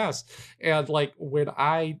confusing mess. And like when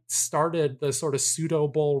I started the sort of pseudo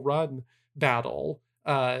Bull Run battle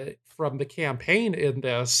from the campaign in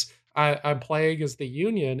this, I'm playing as the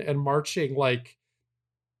Union and marching like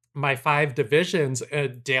my 5 divisions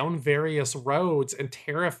down various roads and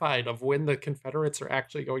terrified of when the Confederates are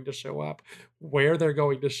actually going to show up, where they're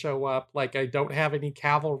going to show up. Like I don't have any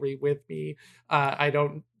cavalry with me.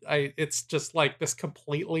 It's just like this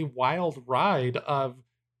completely wild ride of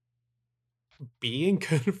being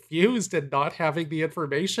confused and not having the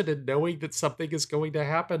information and knowing that something is going to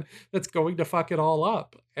happen that's going to fuck it all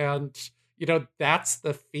up. And, you know, that's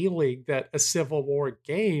the feeling that a Civil War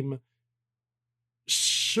game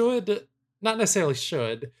should, not necessarily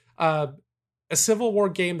should, a Civil War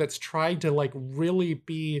game that's trying to like really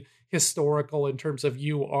be historical in terms of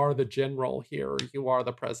you are the general here, you are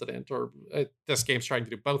the president, or this game's trying to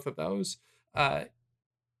do both of those.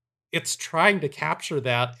 It's trying to capture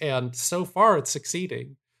that, and so far it's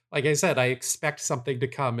succeeding. Like I said, I expect something to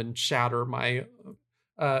come and shatter my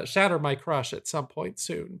crush at some point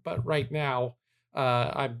soon, but right now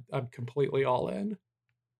I'm completely all in.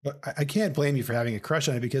 But I can't blame you for having a crush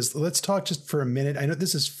on it, because let's talk just for a minute. I know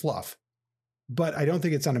this is fluff, but I don't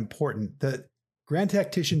think it's unimportant that Grand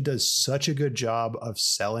Tactician does such a good job of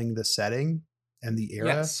selling the setting and the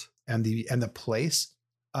era Yes. and the place.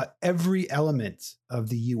 Every element of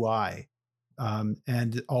the UI,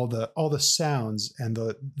 and all the sounds and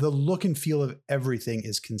the look and feel of everything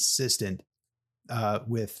is consistent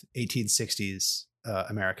with 1860s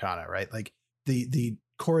Americana, right? Like the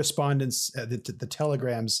correspondence, the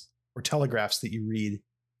telegrams or telegraphs that you read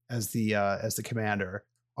as the commander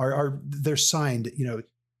are they're signed,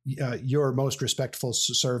 your most respectful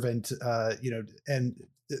servant, and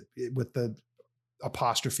with the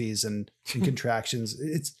apostrophes and contractions.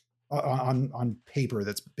 It's on paper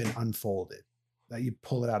that's been unfolded. That you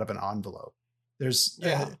pull it out of an envelope. There's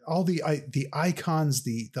all the icons,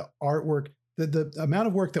 the artwork, the amount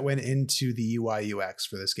of work that went into the UI UX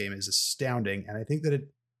for this game is astounding, and I think that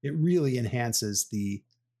it really enhances the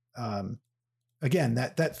again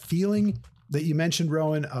that feeling that you mentioned,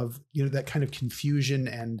 Rowan, of that kind of confusion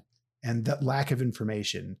and that lack of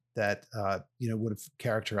information that would have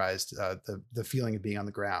characterized the feeling of being on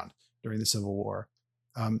the ground during the Civil War.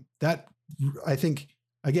 That, I think,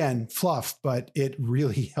 again, fluff, but it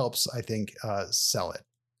really helps, I think, sell it.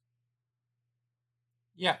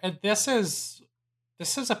 Yeah, and this is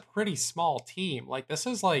a pretty small team. Like, this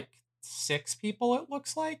is like 6 people, it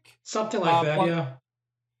looks like. Something like that, yeah.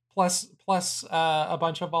 Plus a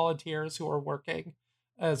bunch of volunteers who are working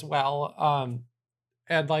as well.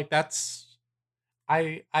 And like that's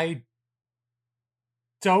I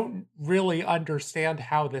don't really understand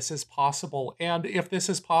how this is possible. And if this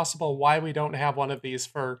is possible, why we don't have one of these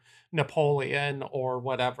for Napoleon or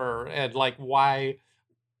whatever, and like why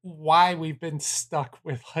we've been stuck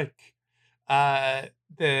with like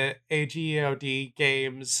the AGOD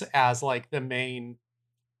games as like the main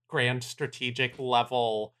grand strategic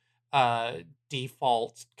level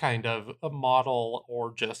default kind of a model,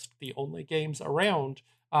 or just the only games around.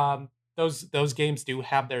 Those games do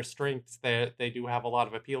have their strengths. They do have a lot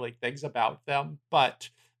of appealing things about them, but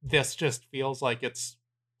this just feels like it's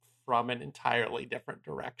from an entirely different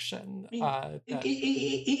direction.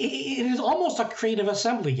 It is almost a creative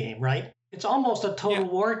assembly game, right? It's almost a Total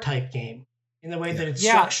War type game in the way that it's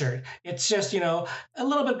structured. It's just, a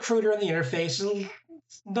little bit cruder in the interface.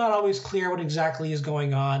 It's not always clear what exactly is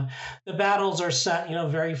going on. The battles are set,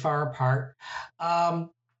 very far apart.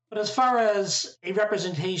 But as far as a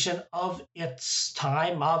representation of its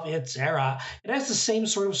time, of its era, it has the same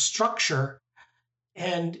sort of structure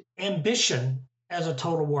and ambition as a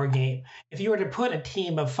Total War game. If you were to put a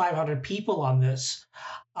team of 500 people on this,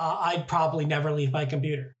 I'd probably never leave my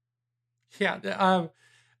computer. Yeah.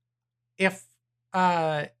 If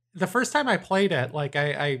the first time I played it, like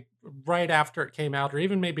I right after it came out, or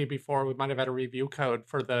even maybe before, we might have had a review code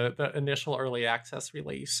for the initial early access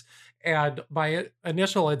release. And my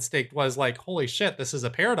initial instinct was like, holy shit, this is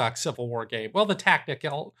a Paradox Civil War game. Well, the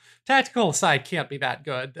tactical side can't be that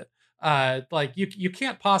good. Like you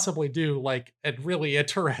can't possibly do like a really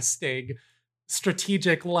interesting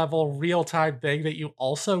strategic level real-time thing that you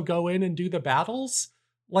also go in and do the battles.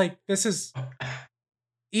 Like, this is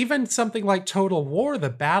even something like Total War,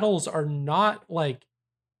 the battles are not like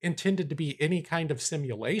intended to be any kind of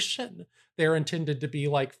simulation. They're intended to be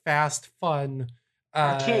like fast, fun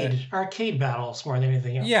arcade battles more than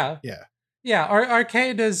anything else.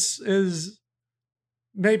 Arcade is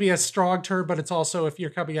maybe a strong term, but it's also, if you're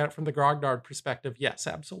coming at it from the Grognard perspective, yes,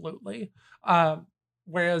 absolutely.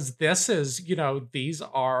 Whereas this is, these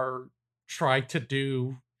are trying to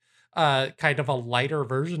do kind of a lighter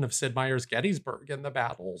version of Sid Meier's Gettysburg in the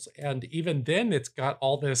battles. And even then, it's got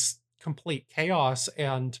all this complete chaos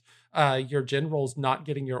and your generals not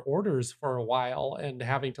getting your orders for a while and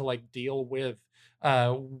having to like deal with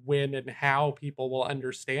when and how people will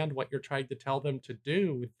understand what you're trying to tell them to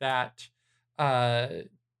do, that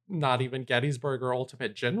not even Gettysburg or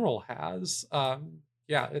Ultimate General has.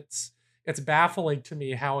 It's baffling to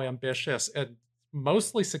me how ambitious and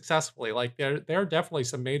mostly successfully, like there are definitely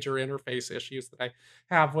some major interface issues that I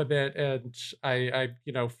have with it, and I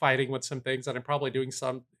fighting with some things that I'm probably doing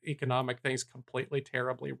some economic things completely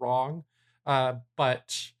terribly wrong,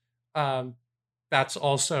 but that's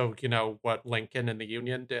also what Lincoln and the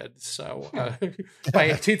Union did. So by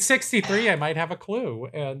 1863 I might have a clue.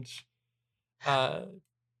 And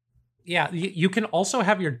you can also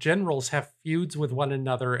have your generals have feuds with one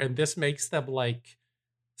another, and this makes them like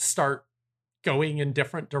start going in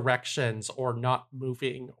different directions or not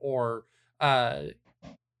moving, or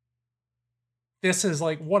this is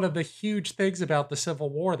like one of the huge things about the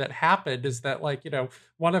Civil War that happened, is that like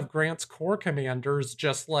one of Grant's corps commanders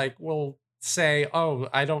just like will say, oh,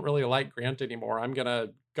 I don't really like Grant anymore. I'm going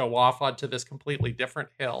to go off onto this completely different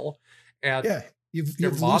hill. And yeah, you've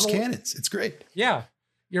loose cannons. It's great. Yeah.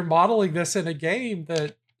 You're modeling this in a game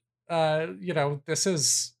that, this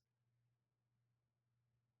is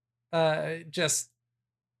just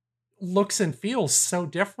looks and feels so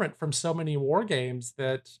different from so many war games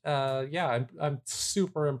that I'm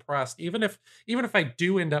super impressed. Even if I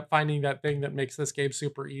do end up finding that thing that makes this game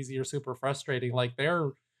super easy or super frustrating, like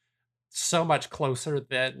they're so much closer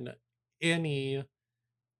than any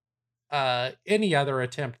other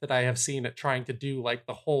attempt that I have seen at trying to do like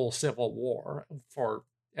the whole Civil War.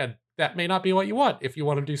 And that may not be what you want. If you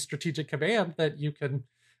want to do Strategic Command, that you can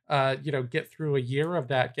get through a year of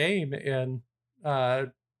that game in a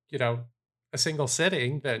single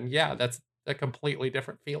sitting, then yeah, that's a completely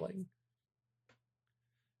different feeling.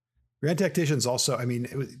 Grand Tacticians also, I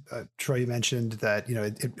mean, Troy mentioned that,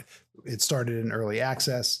 it started in early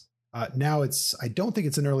access. Now I don't think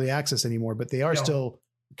it's in early access anymore, but they are still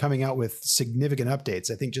coming out with significant updates.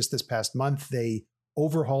 I think just this past month, they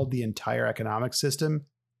overhauled the entire economic system.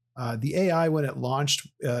 The AI, when it launched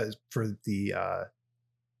for the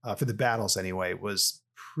battles anyway, was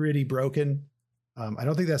pretty broken. I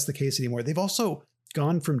don't think that's the case anymore. They've also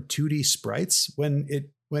gone from 2D sprites when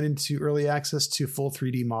it went into early access to full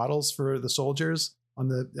 3D models for the soldiers on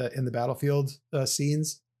in the battlefield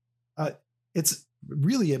scenes. It's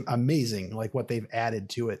really amazing, like what they've added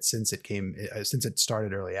to it since it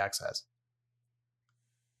started early access.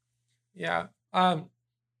 Yeah. I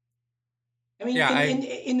mean,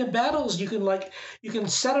 in the battles, you can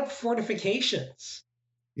set up fortifications.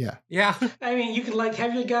 Yeah. Yeah. I mean, you can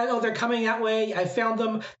have your guy, they're coming that way. I found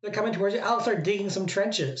them. They're coming towards you. I'll start digging some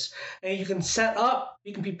trenches. And you can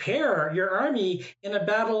prepare your army in a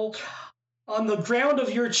battle on the ground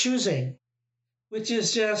of your choosing, which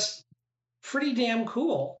is just pretty damn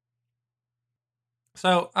cool.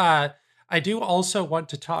 So, I do also want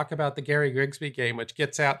to talk about the Gary Grigsby game, which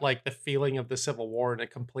gets at like the feeling of the Civil War in a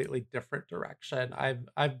completely different direction.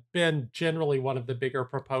 I've been generally one of the bigger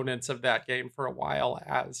proponents of that game for a while,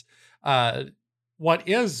 as what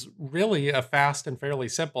is really a fast and fairly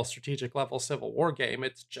simple strategic level Civil War game.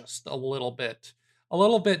 It's just a little bit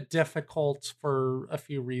difficult for a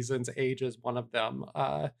few reasons. Age is one of them.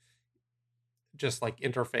 Just like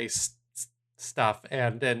interface stuff,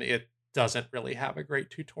 and then it doesn't really have a great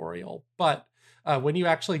tutorial. But when you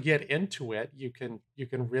actually get into it, you can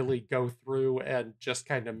really go through and just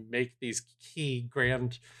kind of make these key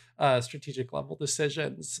grand strategic level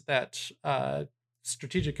decisions that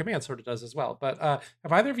Strategic Command sort of does as well. But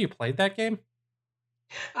have either of you played that game?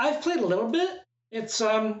 I've played a little bit. It's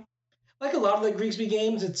like a lot of the Grigsby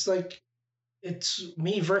games. It's like it's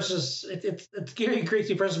me versus it's Gary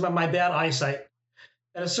Grigsby versus my bad eyesight.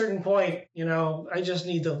 At a certain point, I just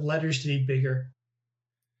need the letters to be bigger.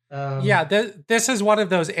 This is one of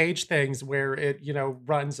those age things where it,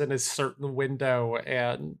 runs in a certain window,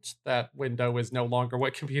 and that window is no longer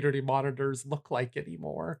what computer monitors look like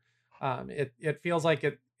anymore. It feels like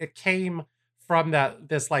it came from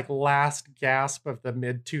this like last gasp of the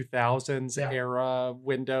mid 2000s era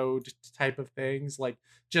window type of things, like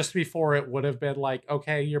just before it would have been like,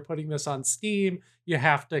 okay, you're putting this on Steam, you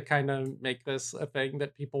have to kind of make this a thing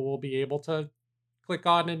that people will be able to click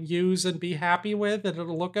on and use and be happy with, and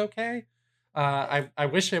it'll look okay. I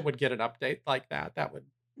wish it would get an update like that. That would.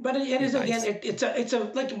 But it is nice. Again, it's a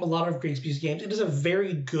like a lot of Grigsby's games. It is a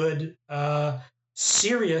very good,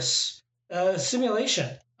 serious simulation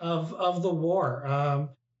of the war.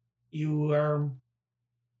 There's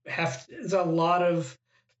a lot of.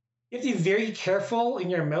 You have to be very careful in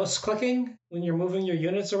your mouse clicking when you're moving your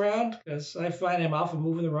units around, because I find I'm often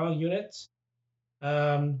moving the wrong units.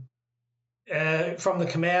 From the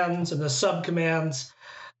commands and the sub-commands.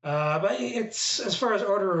 But it's, as far as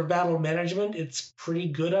order of battle management, it's pretty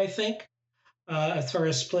good, I think. As far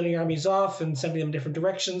as splitting armies off and sending them different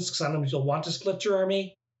directions, because sometimes you'll want to split your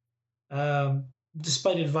army.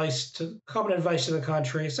 Despite common advice to the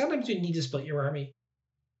contrary, sometimes you need to split your army.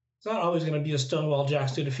 It's not always going to be a Stonewall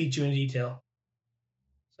Jackson to defeat you in detail.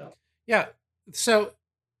 So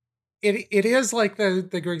it is like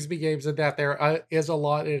the Grigsby games in that there is a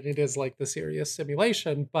lot, and it is like the serious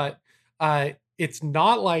simulation, but it's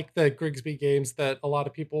not like the Grigsby games that a lot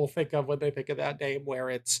of people think of when they think of that name,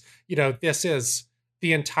 where it's, this is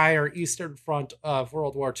the entire Eastern Front of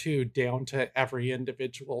World War II down to every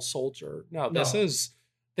individual soldier. No. This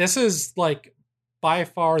is like by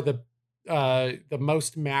far the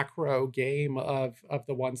most macro game of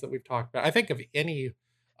the ones that we've talked about. I think of any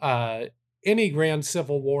any grand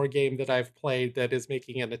Civil War game that I've played that is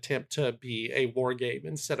making an attempt to be a war game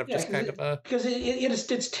instead of Yeah, just kind of a because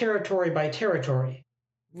it's territory by territory,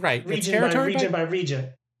 right. It's region by territory, region but by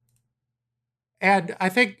region. and I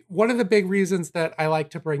think one of the big reasons that I like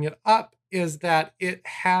to bring it up is that it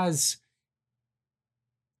has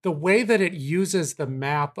the way that it uses the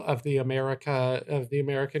map of the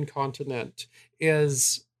American continent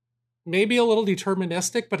is maybe a little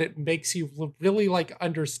deterministic, but it makes you really like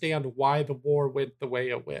understand why the war went the way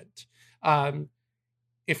it went. Um,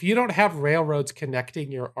 if you don't have railroads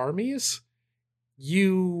connecting your armies,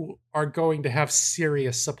 you are going to have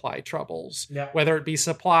serious supply troubles. Yeah. Whether it be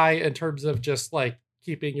supply in terms of just like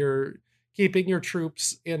keeping your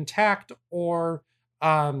troops intact, or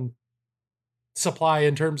um, supply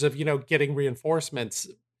in terms of getting reinforcements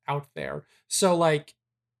out there. So like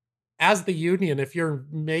as the Union, if you're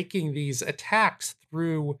making these attacks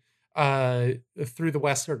through the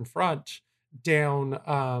Western Front down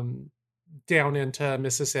into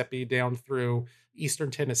Mississippi, down through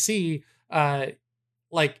Eastern Tennessee,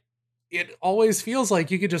 like it always feels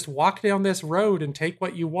like you could just walk down this road and take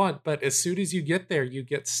what you want, but as soon as you get there, you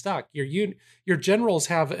get stuck. Your generals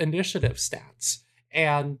have initiative stats,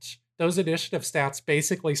 and those initiative stats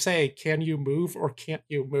basically say, can you move or can't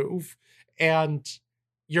you move? And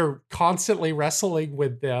you're constantly wrestling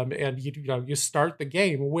with them, and you start the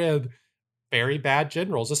game with very bad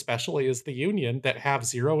generals, especially as the Union, that have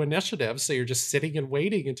zero initiative. So you're just sitting and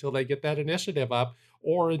waiting until they get that initiative up,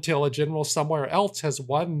 or until a general somewhere else has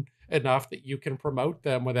won enough that you can promote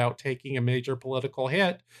them without taking a major political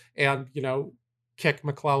hit, and kick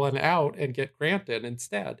McClellan out and get Grant in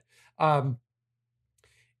instead.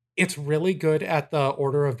 It's really good at the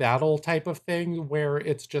order of battle type of thing, where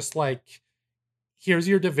it's just like, here's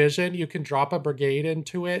your division. You can drop a brigade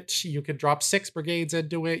into it. You can drop 6 brigades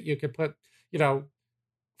into it. You can put,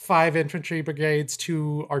 5 infantry brigades,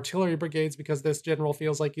 2 artillery brigades, because this general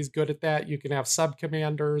feels like he's good at that. You can have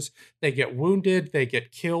sub-commanders. They get wounded. They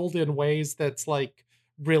get killed in ways that's like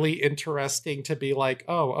really interesting to be like,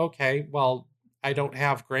 oh, okay, well, I don't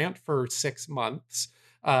have Grant for 6 months.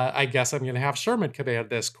 I guess I'm going to have Sherman command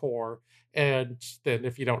this corps. And then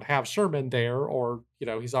if you don't have Sherman there, or,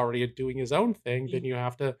 he's already doing his own thing, then you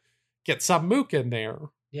have to get some mook in there.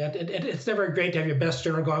 Yeah, it's never great to have your best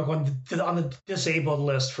general on the disabled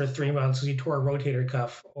list for 3 months because you tore a rotator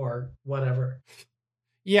cuff or whatever.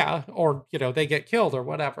 Yeah, or, they get killed or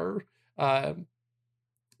whatever.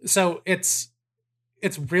 So it's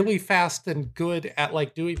really fast and good at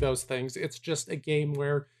like doing those things. It's just a game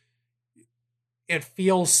where it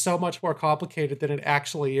feels so much more complicated than it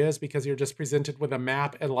actually is, because you're just presented with a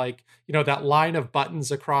map and like, that line of buttons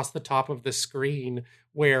across the top of the screen,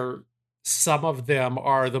 where some of them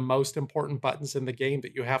are the most important buttons in the game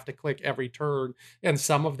that you have to click every turn. And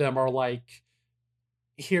some of them are like,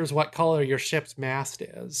 here's what color your ship's mast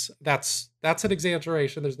is. That's an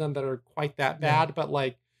exaggeration. There's none that are quite that bad, but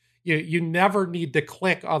like, you never need to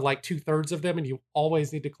click on like 2/3 of them, and you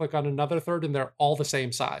always need to click on another third, and they're all the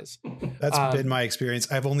same size. That's been my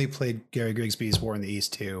experience. I've only played Gary Grigsby's War in the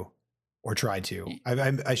East 2, or tried to.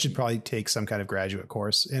 I should probably take some kind of graduate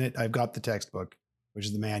course in it. I've got the textbook, which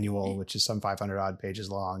is the manual, which is some 500 odd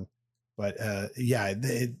pages long. But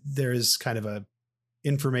there is kind of a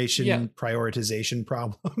information prioritization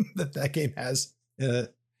problem that game has.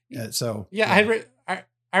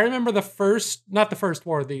 I remember not the first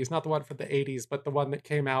War of these, not the one from the 80s, but the one that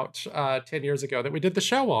came out 10 years ago that we did the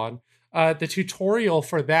show on. The tutorial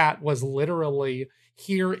for that was literally,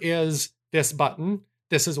 here is this button.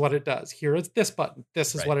 This is what it does. Here is this button.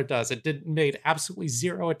 This is what it does. It made absolutely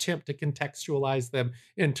zero attempt to contextualize them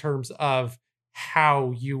in terms of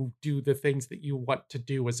how you do the things that you want to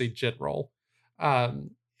do as a general.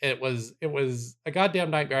 It was a goddamn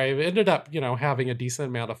nightmare. I ended up, having a decent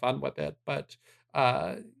amount of fun with it, but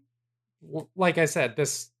like I said,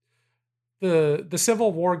 the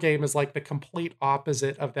Civil War game is like the complete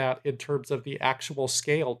opposite of that in terms of the actual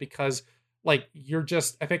scale, because like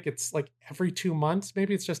I think it's like every 2 months,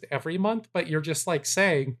 maybe it's just every month, but you're just like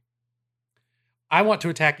saying, I want to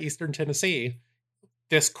attack Eastern Tennessee.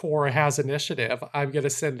 This corps has initiative. I'm going to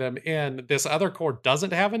send them in. This other corps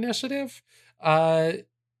doesn't have initiative. I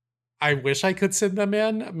wish I could send them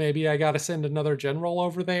in. Maybe I got to send another general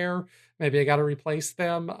over there. Maybe I got to replace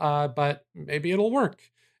them, but maybe it'll work.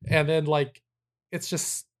 And then like, it's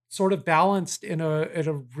just sort of balanced in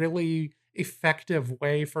a really effective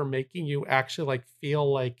way for making you actually like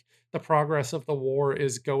feel like the progress of the war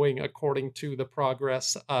is going according to the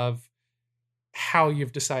progress of how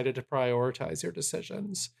you've decided to prioritize your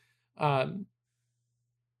decisions.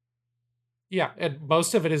 Yeah, and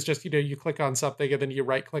most of it is just, you click on something and then you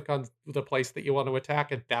right click on the place that you want to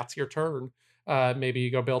attack, and that's your turn. Maybe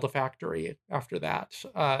you go build a factory after that.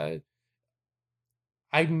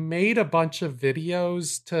 I made a bunch of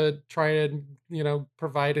videos to try and,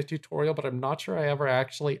 provide a tutorial, but I'm not sure I ever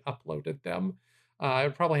actually uploaded them. I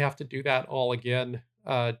would probably have to do that all again,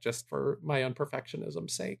 just for my own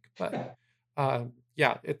perfectionism's sake. But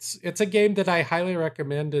yeah, it's a game that I highly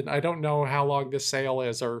recommend, and I don't know how long this sale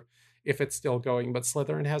is or if it's still going, but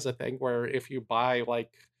Slytherin has a thing where if you buy I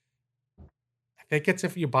think it's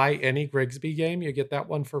if you buy any Grigsby game, you get that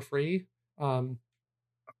one for free. Um,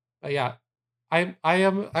 but yeah, I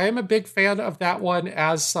am a big fan of that one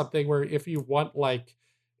as something where if you want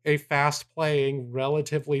a fast playing,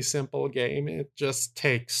 relatively simple game, it just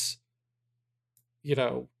takes, you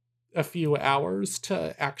know, a few hours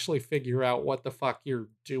to actually figure out what the fuck you're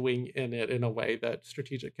doing in it in a way that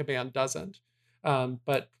Strategic Command doesn't.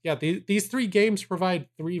 But yeah, these three games provide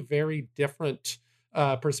three very different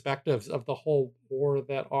perspectives of the whole war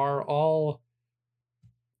that are all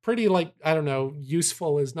pretty, I don't know,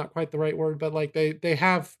 useful is not quite the right word, but they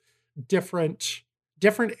have different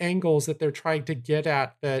angles that they're trying to get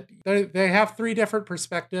at, that they have three different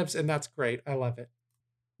perspectives, and that's great. I love it.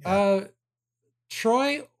 Yeah.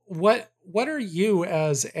 Troy, what are you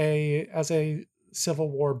as a Civil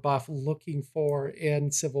War buff looking for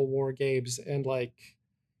in Civil War games, and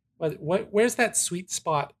where's that sweet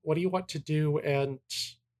spot? What do you want to do, and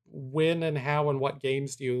when and how and what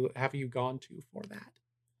games have you gone to for that?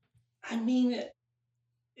 I mean,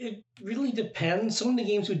 it really depends. Some of the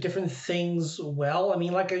games do different things well. I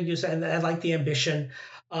mean, like you said, I like the ambition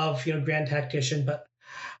of Grand Tactician, but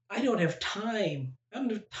I don't have time. I don't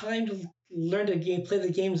have time to learn the game, play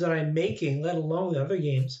the games that I'm making, let alone the other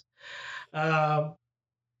games.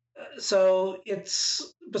 So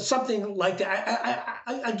it's but something like that.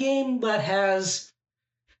 A game that has.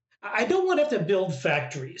 I don't want to have to build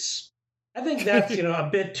factories. I think that's a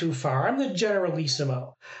bit too far. I'm the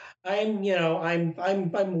Generalissimo. I'm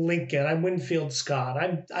Lincoln. I'm Winfield Scott.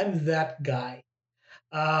 I'm that guy.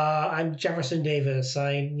 I'm Jefferson Davis.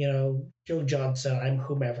 I'm Joe Johnson. I'm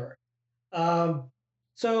whomever. Um,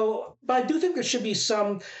 but I do think there should be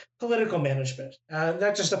some political management,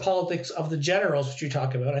 not just the politics of the generals, which you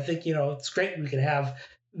talk about. I think it's great we can have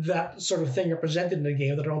that sort of thing represented in the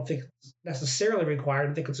game that I don't think is necessarily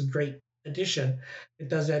required. I think it's a great addition. It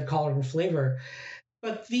does add color and flavor.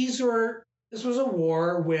 But this was a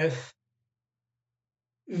war with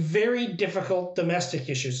very difficult domestic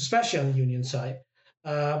issues, especially on the Union side,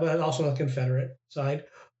 but also on the Confederate side,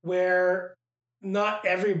 where not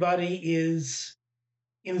everybody is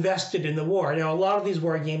invested in the war. A lot of these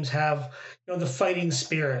war games have the fighting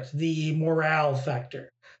spirit, the morale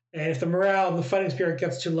factor. And if the morale and the fighting spirit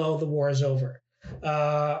gets too low, the war is over.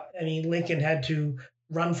 Lincoln had to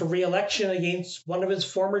run for re-election against one of his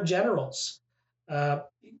former generals.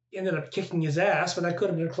 Ended up kicking his ass, but that could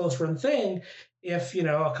have been a close run thing if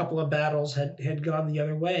a couple of battles had gone the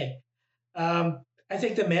other way. I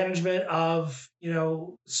think the management of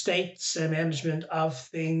states and management of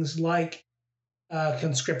things like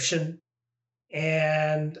conscription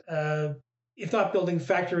and if not building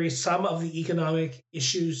factories, some of the economic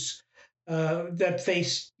issues that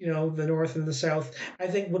face the North and the South, I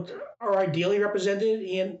think are ideally represented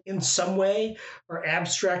in some way, or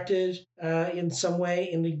abstracted in some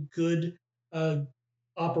way in a good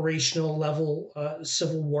operational level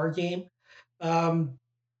Civil War game.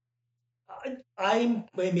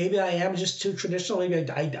 Maybe I am just too traditional. Maybe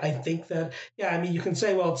I think that you can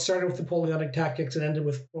say, well, it started with Napoleonic tactics and ended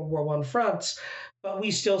with World War I fronts, but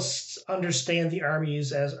we still understand the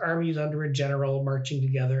armies as armies under a general marching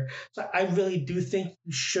together. So I really do think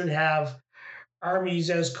you should have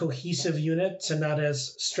armies as cohesive units and not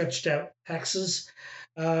as stretched out hexes.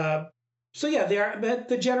 But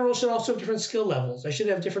the generals should also have different skill levels. They should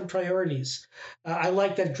have different priorities. I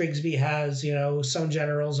like that Grigsby has, some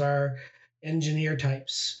generals are engineer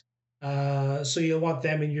types. So you'll want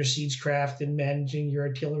them in your siegecraft and managing your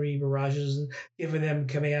artillery barrages and giving them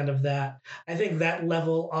command of that. I think that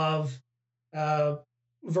level of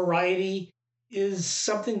variety is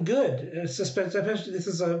something good. Especially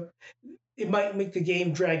it might make the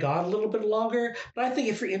game drag on a little bit longer, but I think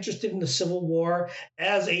if you're interested in the Civil War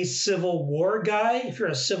as a Civil War guy, if you're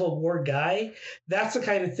a Civil War guy, that's the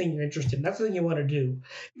kind of thing you're interested in. That's the thing you want to do.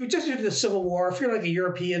 If you're just into the Civil War, if you're like a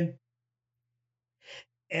European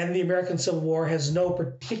and the American Civil War has no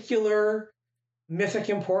particular mythic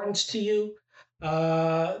importance to you,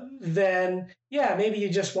 then maybe you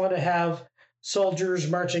just want to have soldiers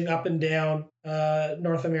marching up and down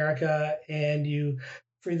North America, and you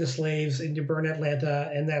free the slaves and you burn Atlanta,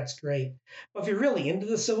 and that's great. But if you're really into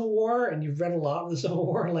the Civil War and you've read a lot of the Civil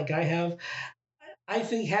War, like I have, I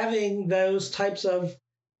think having those types of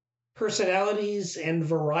personalities and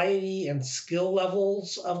variety and skill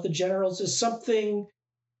levels of the generals is something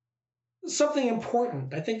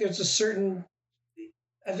important. I think there's a certain.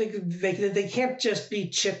 I think they can't just be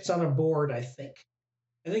chits on a board. I think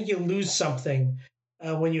you lose something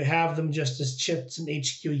when you have them just as chits and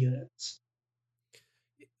HQ units.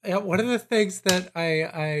 Yeah, one of the things that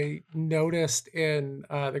I noticed in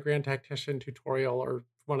the Grand Tactician tutorial, or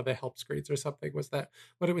one of the help screens or something, was that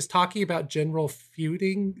when it was talking about generals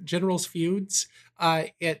feuds,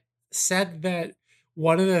 it said that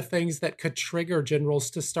one of the things that could trigger generals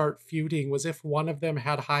to start feuding was if one of them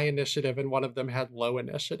had high initiative and one of them had low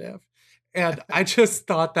initiative. And I just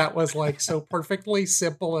thought that was like so perfectly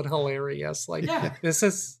simple and hilarious. Like, Yeah. this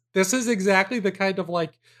is exactly the kind of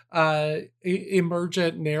like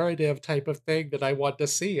emergent narrative type of thing that I want to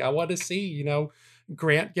see. I want to see,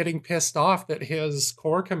 Grant getting pissed off that his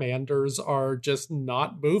corps commanders are just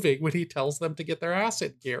not moving when he tells them to get their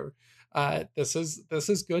asset gear. This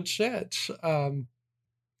is good shit.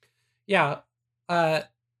 Yeah. The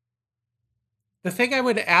thing I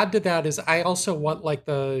would add to that is I also want like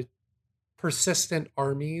the persistent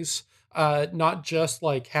armies, not just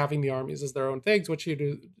like having the armies as their own things, which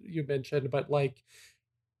you mentioned, but like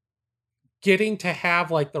getting to have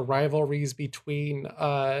like the rivalries between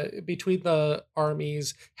the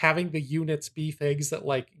armies, having the units be things that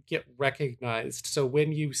like get recognized. So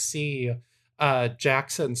when you see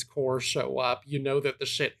Jackson's corps show up, you know that the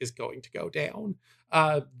shit is going to go down.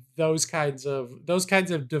 Those kinds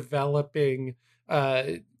of developing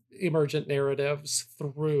emergent narratives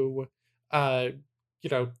through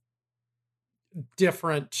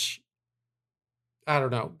different, I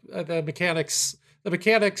don't know, the mechanics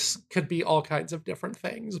could be all kinds of different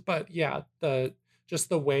things, but yeah, just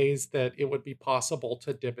the ways that it would be possible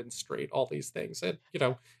to demonstrate all these things. And,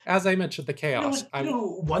 as I mentioned, the chaos.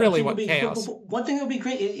 One thing that would be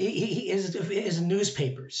great is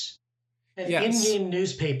newspapers and in-game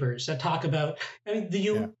newspapers that talk about. I mean,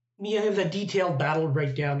 you have the detailed battle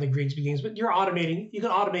breakdown, the Grigsby games, but you can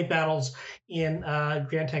automate battles in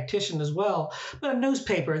Grand Tactician as well. But a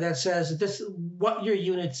newspaper that says what your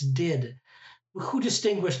units did, who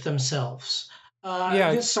distinguished themselves,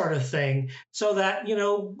 this sort of thing, so that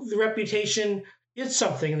the reputation is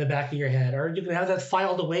something in the back of your head, or you can have that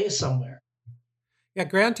filed away somewhere. Yeah,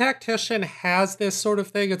 Grand Tactician has this sort of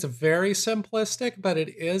thing. It's very simplistic, but it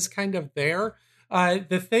is kind of there.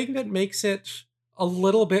 The thing that makes it a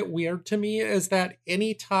little bit weird to me is that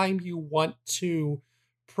anytime you want to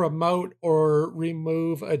promote or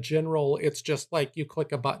remove a general, it's just like you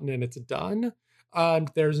click a button and it's done.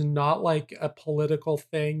 There's not like a political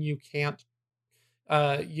thing. You can't,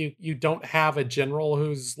 you don't have a general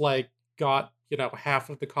who's like got, half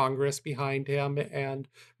of the Congress behind him and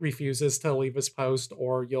refuses to leave his post,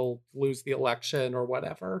 or you'll lose the election or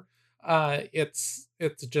whatever. It's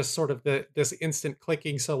just sort of this instant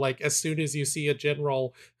clicking. So like as soon as you see a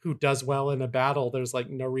general who does well in a battle, there's like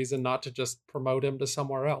no reason not to just promote him to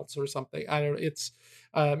somewhere else or something. I don't. It's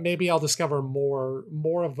maybe I'll discover more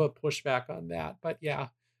of a pushback on that. But yeah,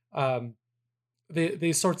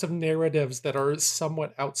 these sorts of narratives that are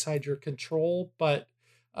somewhat outside your control, but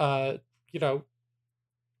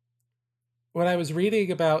when I was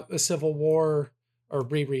reading about the Civil War, or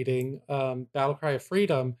rereading Battle Cry of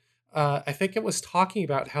Freedom, I think it was talking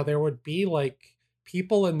about how there would be like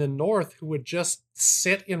people in the North who would just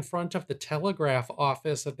sit in front of the telegraph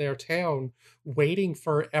office of their town waiting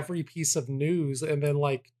for every piece of news, and then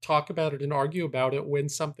like talk about it and argue about it when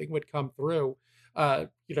something would come through,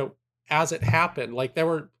 as it happened. Like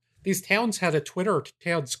these towns had a Twitter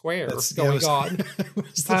town square going on. It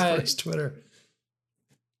was the first Twitter.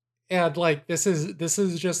 And like this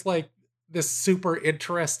is just like this super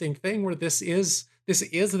interesting thing where this is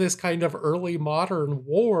this kind of early modern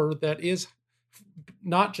war that is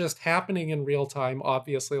not just happening in real time,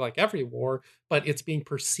 obviously, like every war, but it's being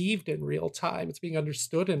perceived in real time. It's being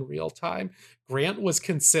understood in real time. Grant was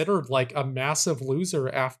considered like a massive loser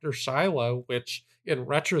after Shiloh, which in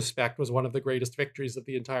retrospect was one of the greatest victories of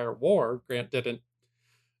the entire war. Grant didn't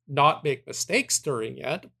not make mistakes during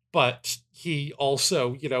it, but he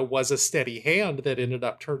also, was a steady hand that ended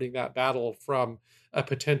up turning that battle from a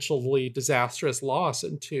potentially disastrous loss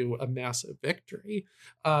into a massive victory.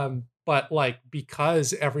 But like,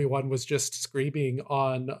 because everyone was just screaming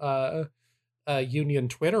on Union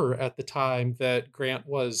Twitter at the time that Grant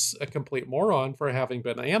was a complete moron for having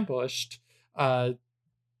been ambushed, that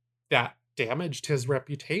damaged his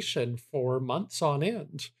reputation for months on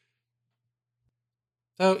end.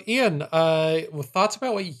 So, Ian, thoughts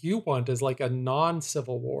about what you want as like a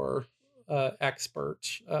non-Civil War expert?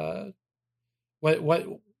 What what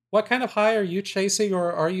what kind of high are you chasing,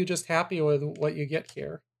 or are you just happy with what you get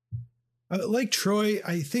here? Like Troy,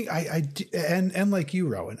 I think and like you,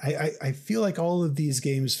 Rowan, I feel like all of these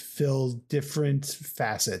games fill different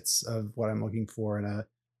facets of what I'm looking for in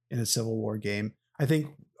a Civil War game. I think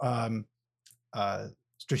um,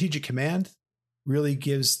 Strategic Command really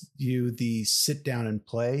gives you the sit down and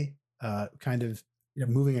play kind of,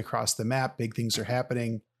 moving across the map. Big things are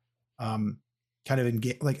happening. Um, Kind of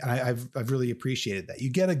engage, like I've really appreciated that. You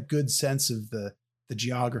get a good sense of the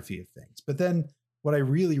geography of things, but then what I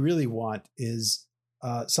really, really want is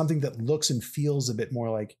something that looks and feels a bit more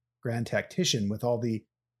like Grand Tactician, with all the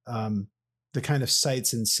kind of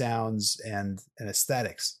sights and sounds and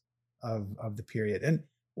aesthetics of the period. And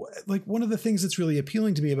like one of the things that's really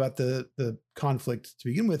appealing to me about the conflict to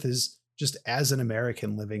begin with is just as an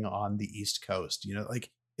American living on the East Coast, like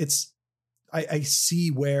it's I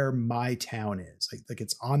see where my town is, like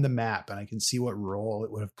it's on the map, and I can see what role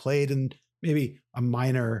it would have played, and maybe a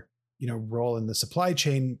minor, role in the supply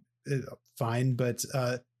chain. Fine, but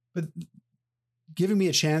giving me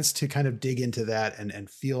a chance to kind of dig into that and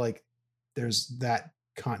feel like there's that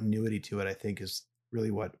continuity to it, I think is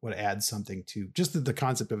really what adds something to just the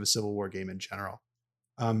concept of a Civil War game in general.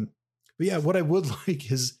 But yeah, what I would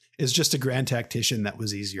like is just a Grand Tactician that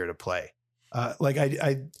was easier to play. Like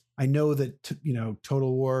I know that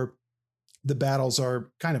Total War, the battles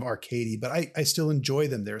are kind of arcadey, but I still enjoy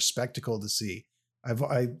them. They're a spectacle to see.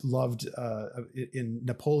 I loved in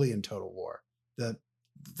Napoleon Total War, the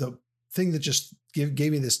thing that just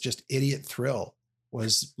gave me this just idiot thrill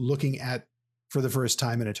was looking at, for the first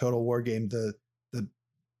time in a Total War game, the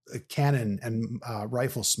cannon and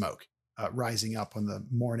rifle smoke rising up on the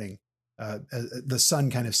morning, the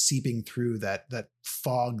sun kind of seeping through that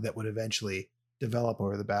fog that would eventually develop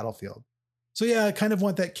over the battlefield. So yeah, I kind of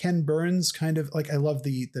want that Ken Burns kind of, like, I love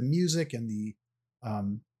the music and the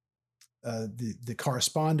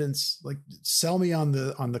correspondence. Like, sell me on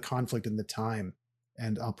the conflict and the time,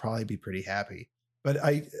 and I'll probably be pretty happy. But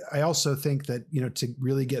I also think that, to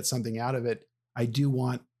really get something out of it, I do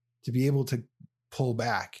want to be able to pull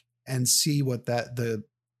back and see what the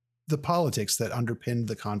politics that underpinned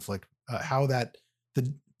the conflict, how that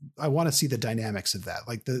I want to see the dynamics of that,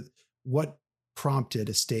 like what prompted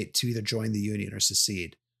a state to either join the Union or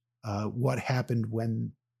secede, what happened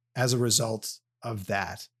when, as a result of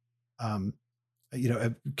that,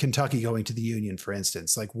 Kentucky going to the Union, for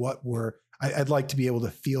instance, like I'd like to be able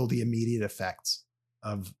to feel the immediate effects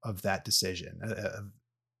of that decision,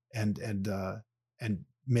 and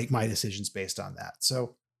make my decisions based on that.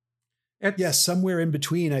 So yes, somewhere in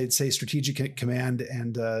between, I'd say Strategic Command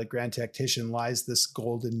and Grand Tactician lies this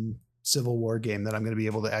golden Civil War game that I'm going to be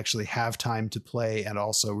able to actually have time to play and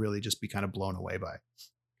also really just be kind of blown away by.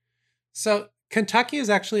 So Kentucky is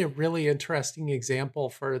actually a really interesting example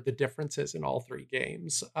for the differences in all three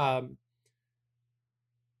games. So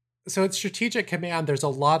it's Strategic Command. There's a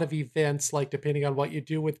lot of events, like depending on what you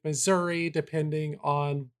do with Missouri, depending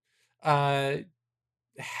on whether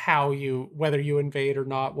you invade or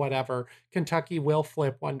not, whatever. Kentucky will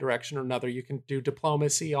flip one direction or another. You can do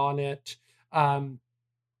diplomacy on it.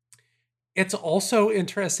 It's also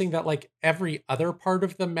interesting that like every other part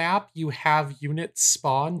of the map, you have units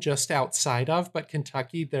spawn just outside of, but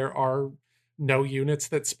Kentucky, there are no units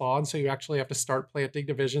that spawn. So you actually have to start planting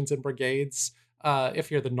divisions and brigades. If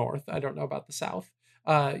you're the North, I don't know about the South.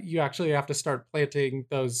 You actually have to start planting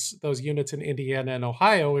those units in Indiana and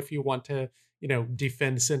Ohio if you want to,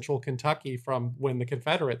 defend central Kentucky from when the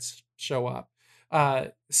Confederates show up.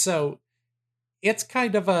 So it's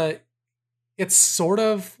kind of it's sort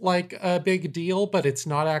of like a big deal, but it's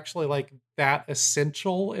not actually like that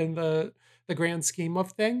essential in the grand scheme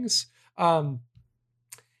of things.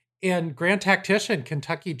 In Grand Tactician,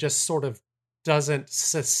 Kentucky just sort of doesn't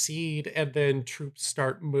secede, and then troops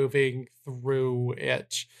start moving through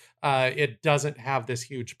it. It doesn't have this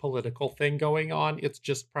huge political thing going on. It's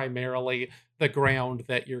just primarily the ground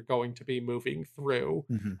that you're going to be moving through.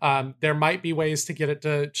 Mm-hmm. There might be ways to get it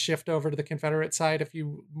to shift over to the Confederate side if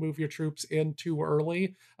you move your troops in too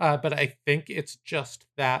early. But I think it's just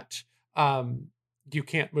that you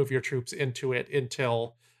can't move your troops into it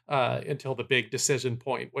until the big decision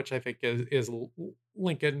point, which I think is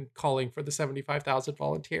Lincoln calling for the 75,000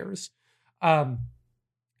 volunteers. In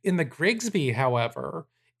the Grigsby, however,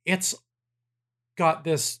 it's got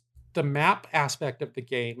the map aspect of the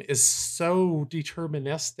game is so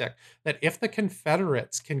deterministic that if the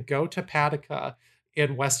Confederates can go to Paducah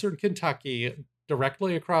in Western Kentucky,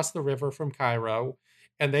 directly across the river from Cairo,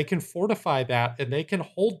 and they can fortify that and they can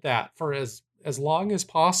hold that for as long as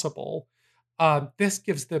possible. This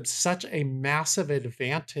gives them such a massive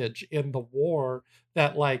advantage in the war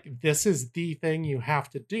that like this is the thing you have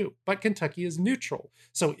to do. But Kentucky is neutral.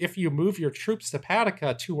 So if you move your troops to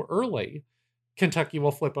Paducah too early, Kentucky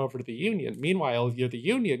will flip over to the Union. Meanwhile, you're the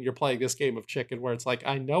Union, you're playing this game of chicken where it's like,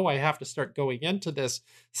 I know I have to start going into this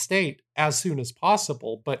state as soon as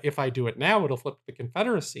possible, but if I do it now, it'll flip to the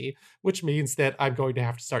Confederacy, which means that I'm going to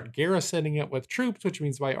have to start garrisoning it with troops, which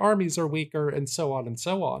means my armies are weaker, and so on and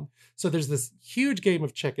so on. So there's this huge game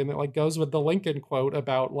of chicken that like goes with the Lincoln quote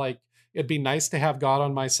about like, it'd be nice to have God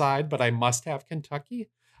on my side, but I must have Kentucky.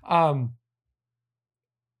 And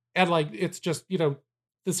like, it's just,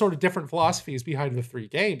 the sort of different philosophies behind the three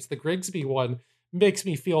games. The Grigsby one makes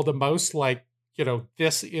me feel the most like,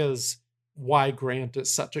 this is why Grant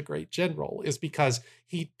is such a great general, is because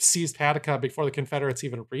he seized Paducah before the Confederates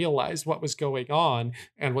even realized what was going on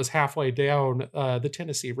and was halfway down the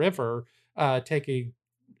Tennessee River, taking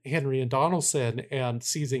Henry and Donelson and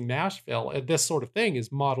seizing Nashville. And this sort of thing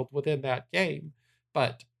is modeled within that game.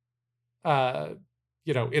 But,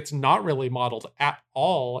 it's not really modeled at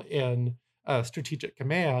all in Strategic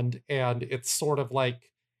Command, and it's sort of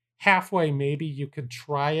like halfway. Maybe you could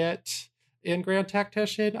try it in Grand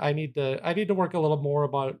Tactician. I need to work a little more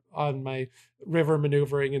on my river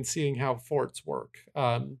maneuvering and seeing how forts work.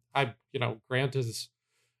 Grant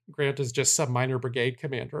is just some minor brigade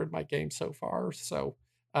commander in my game so far. So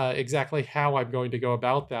exactly how I'm going to go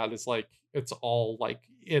about that is like it's all like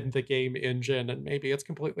in the game engine, and maybe it's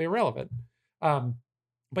completely irrelevant.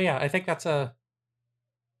 But yeah, I think that's a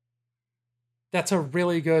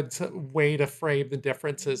really good way to frame the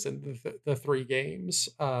differences in the three games.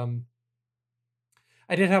 I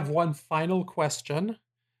did have one final question.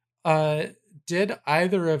 Did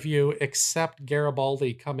either of you accept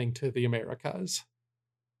Garibaldi coming to the Americas?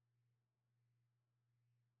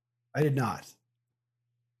 I did not.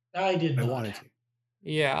 I did not. I wanted to.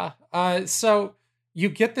 Yeah. So you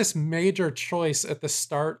get this major choice at the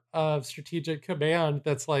start of Strategic Command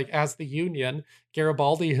that's like, as the Union,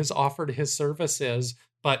 Garibaldi has offered his services,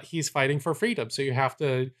 but he's fighting for freedom. So you have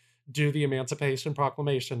to do the Emancipation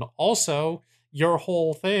Proclamation. Also, your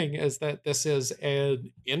whole thing is that this is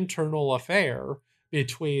an internal affair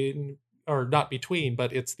between, or not between,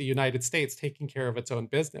 but it's the United States taking care of its own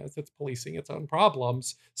business. It's policing its own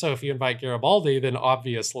problems. So if you invite Garibaldi, then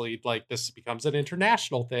obviously like this becomes an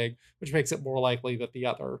international thing, which makes it more likely that the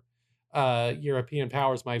other European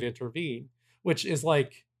powers might intervene, which is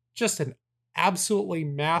like just an absolutely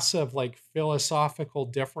massive like philosophical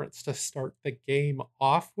difference to start the game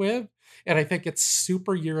off with. And I think it's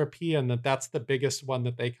super European that's the biggest one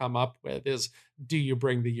that they come up with is, do you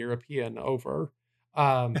bring the European over?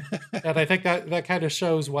 And I think that kind of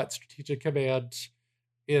shows what Strategic Command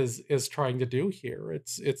is trying to do here.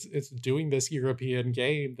 It's doing this European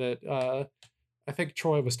game that I think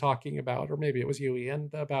Troy was talking about, or maybe it was you, Ian,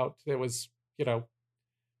 about it was,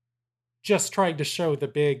 just trying to show the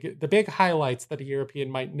big highlights that a European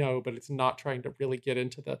might know, but it's not trying to really get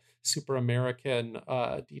into the super American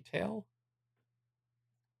detail.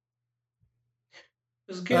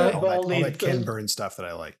 Was Garibaldi all that Ken Burn stuff that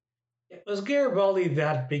I like? Was Garibaldi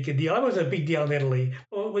that big a deal? It was a big deal in Italy.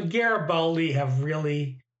 Would Garibaldi have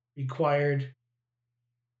really required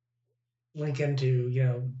Lincoln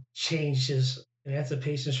to, change his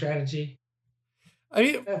emancipation strategy? I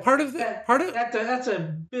mean, that's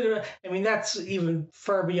a bit of. I mean, that's even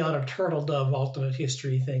far beyond a turtle dove ultimate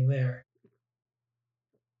history thing there.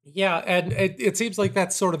 Yeah, and it seems like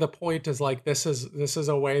that's sort of the point. Is like this is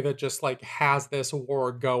a way that just like has this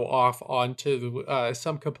war go off onto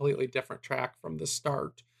some completely different track from the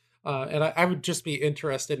start. And I would just be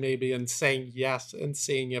interested maybe in saying yes and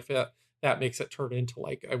seeing if that makes it turn into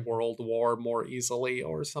like a world war more easily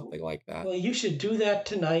or something like that. Well, you should do that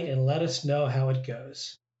tonight and let us know how it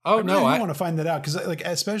goes. Oh, I really want to find that out, because like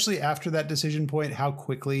especially after that decision point, how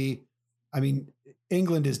quickly, I mean,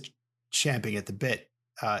 England is champing at the bit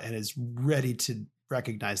and is ready to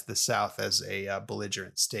recognize the South as a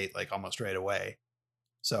belligerent state, like almost right away.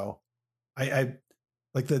 So I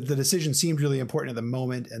like the decision seemed really important at the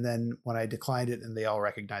moment, and then when I declined it and they all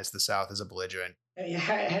recognized the South as a belligerent,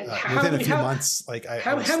 within a few months, like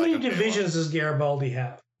how many divisions does Garibaldi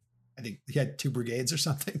have? I think he had 2 brigades or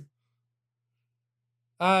something.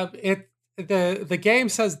 The game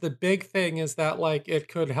says the big thing is that like it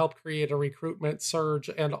could help create a recruitment surge,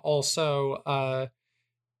 and also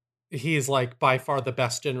he's like by far the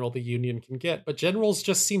best general the Union can get. But generals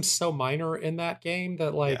just seem so minor in that game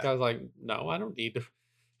that like I was like, no, I don't need.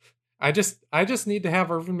 I just need to have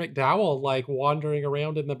Irvin McDowell like wandering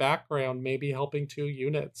around in the background, maybe helping 2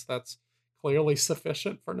 units. That's clearly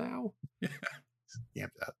sufficient for now.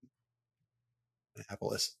 Camp that.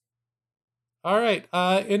 Annapolis. All right.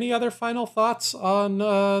 Any other final thoughts on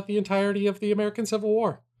the entirety of the American Civil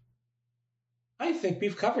War? I think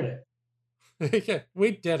we've covered it. Yeah,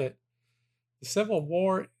 we did it. The Civil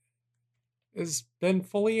War has been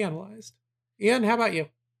fully analyzed. Ian, how about you?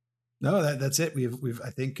 No, that's it. I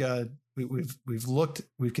think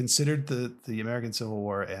we've considered the American Civil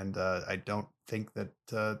War, and I don't think that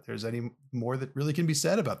there's any more that really can be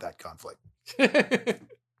said about that conflict.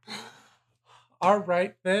 All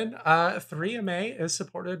right, then. 3MA is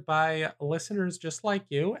supported by listeners just like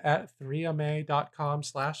you at 3ma.com/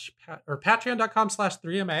 or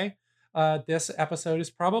patreon.com/3ma. This episode is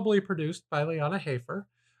probably produced by Liana Hafer.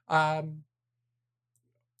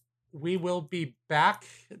 We will be back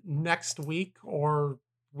next week or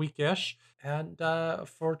weekish. And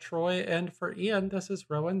for Troy and for Ian, this is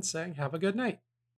Rowan saying have a good night.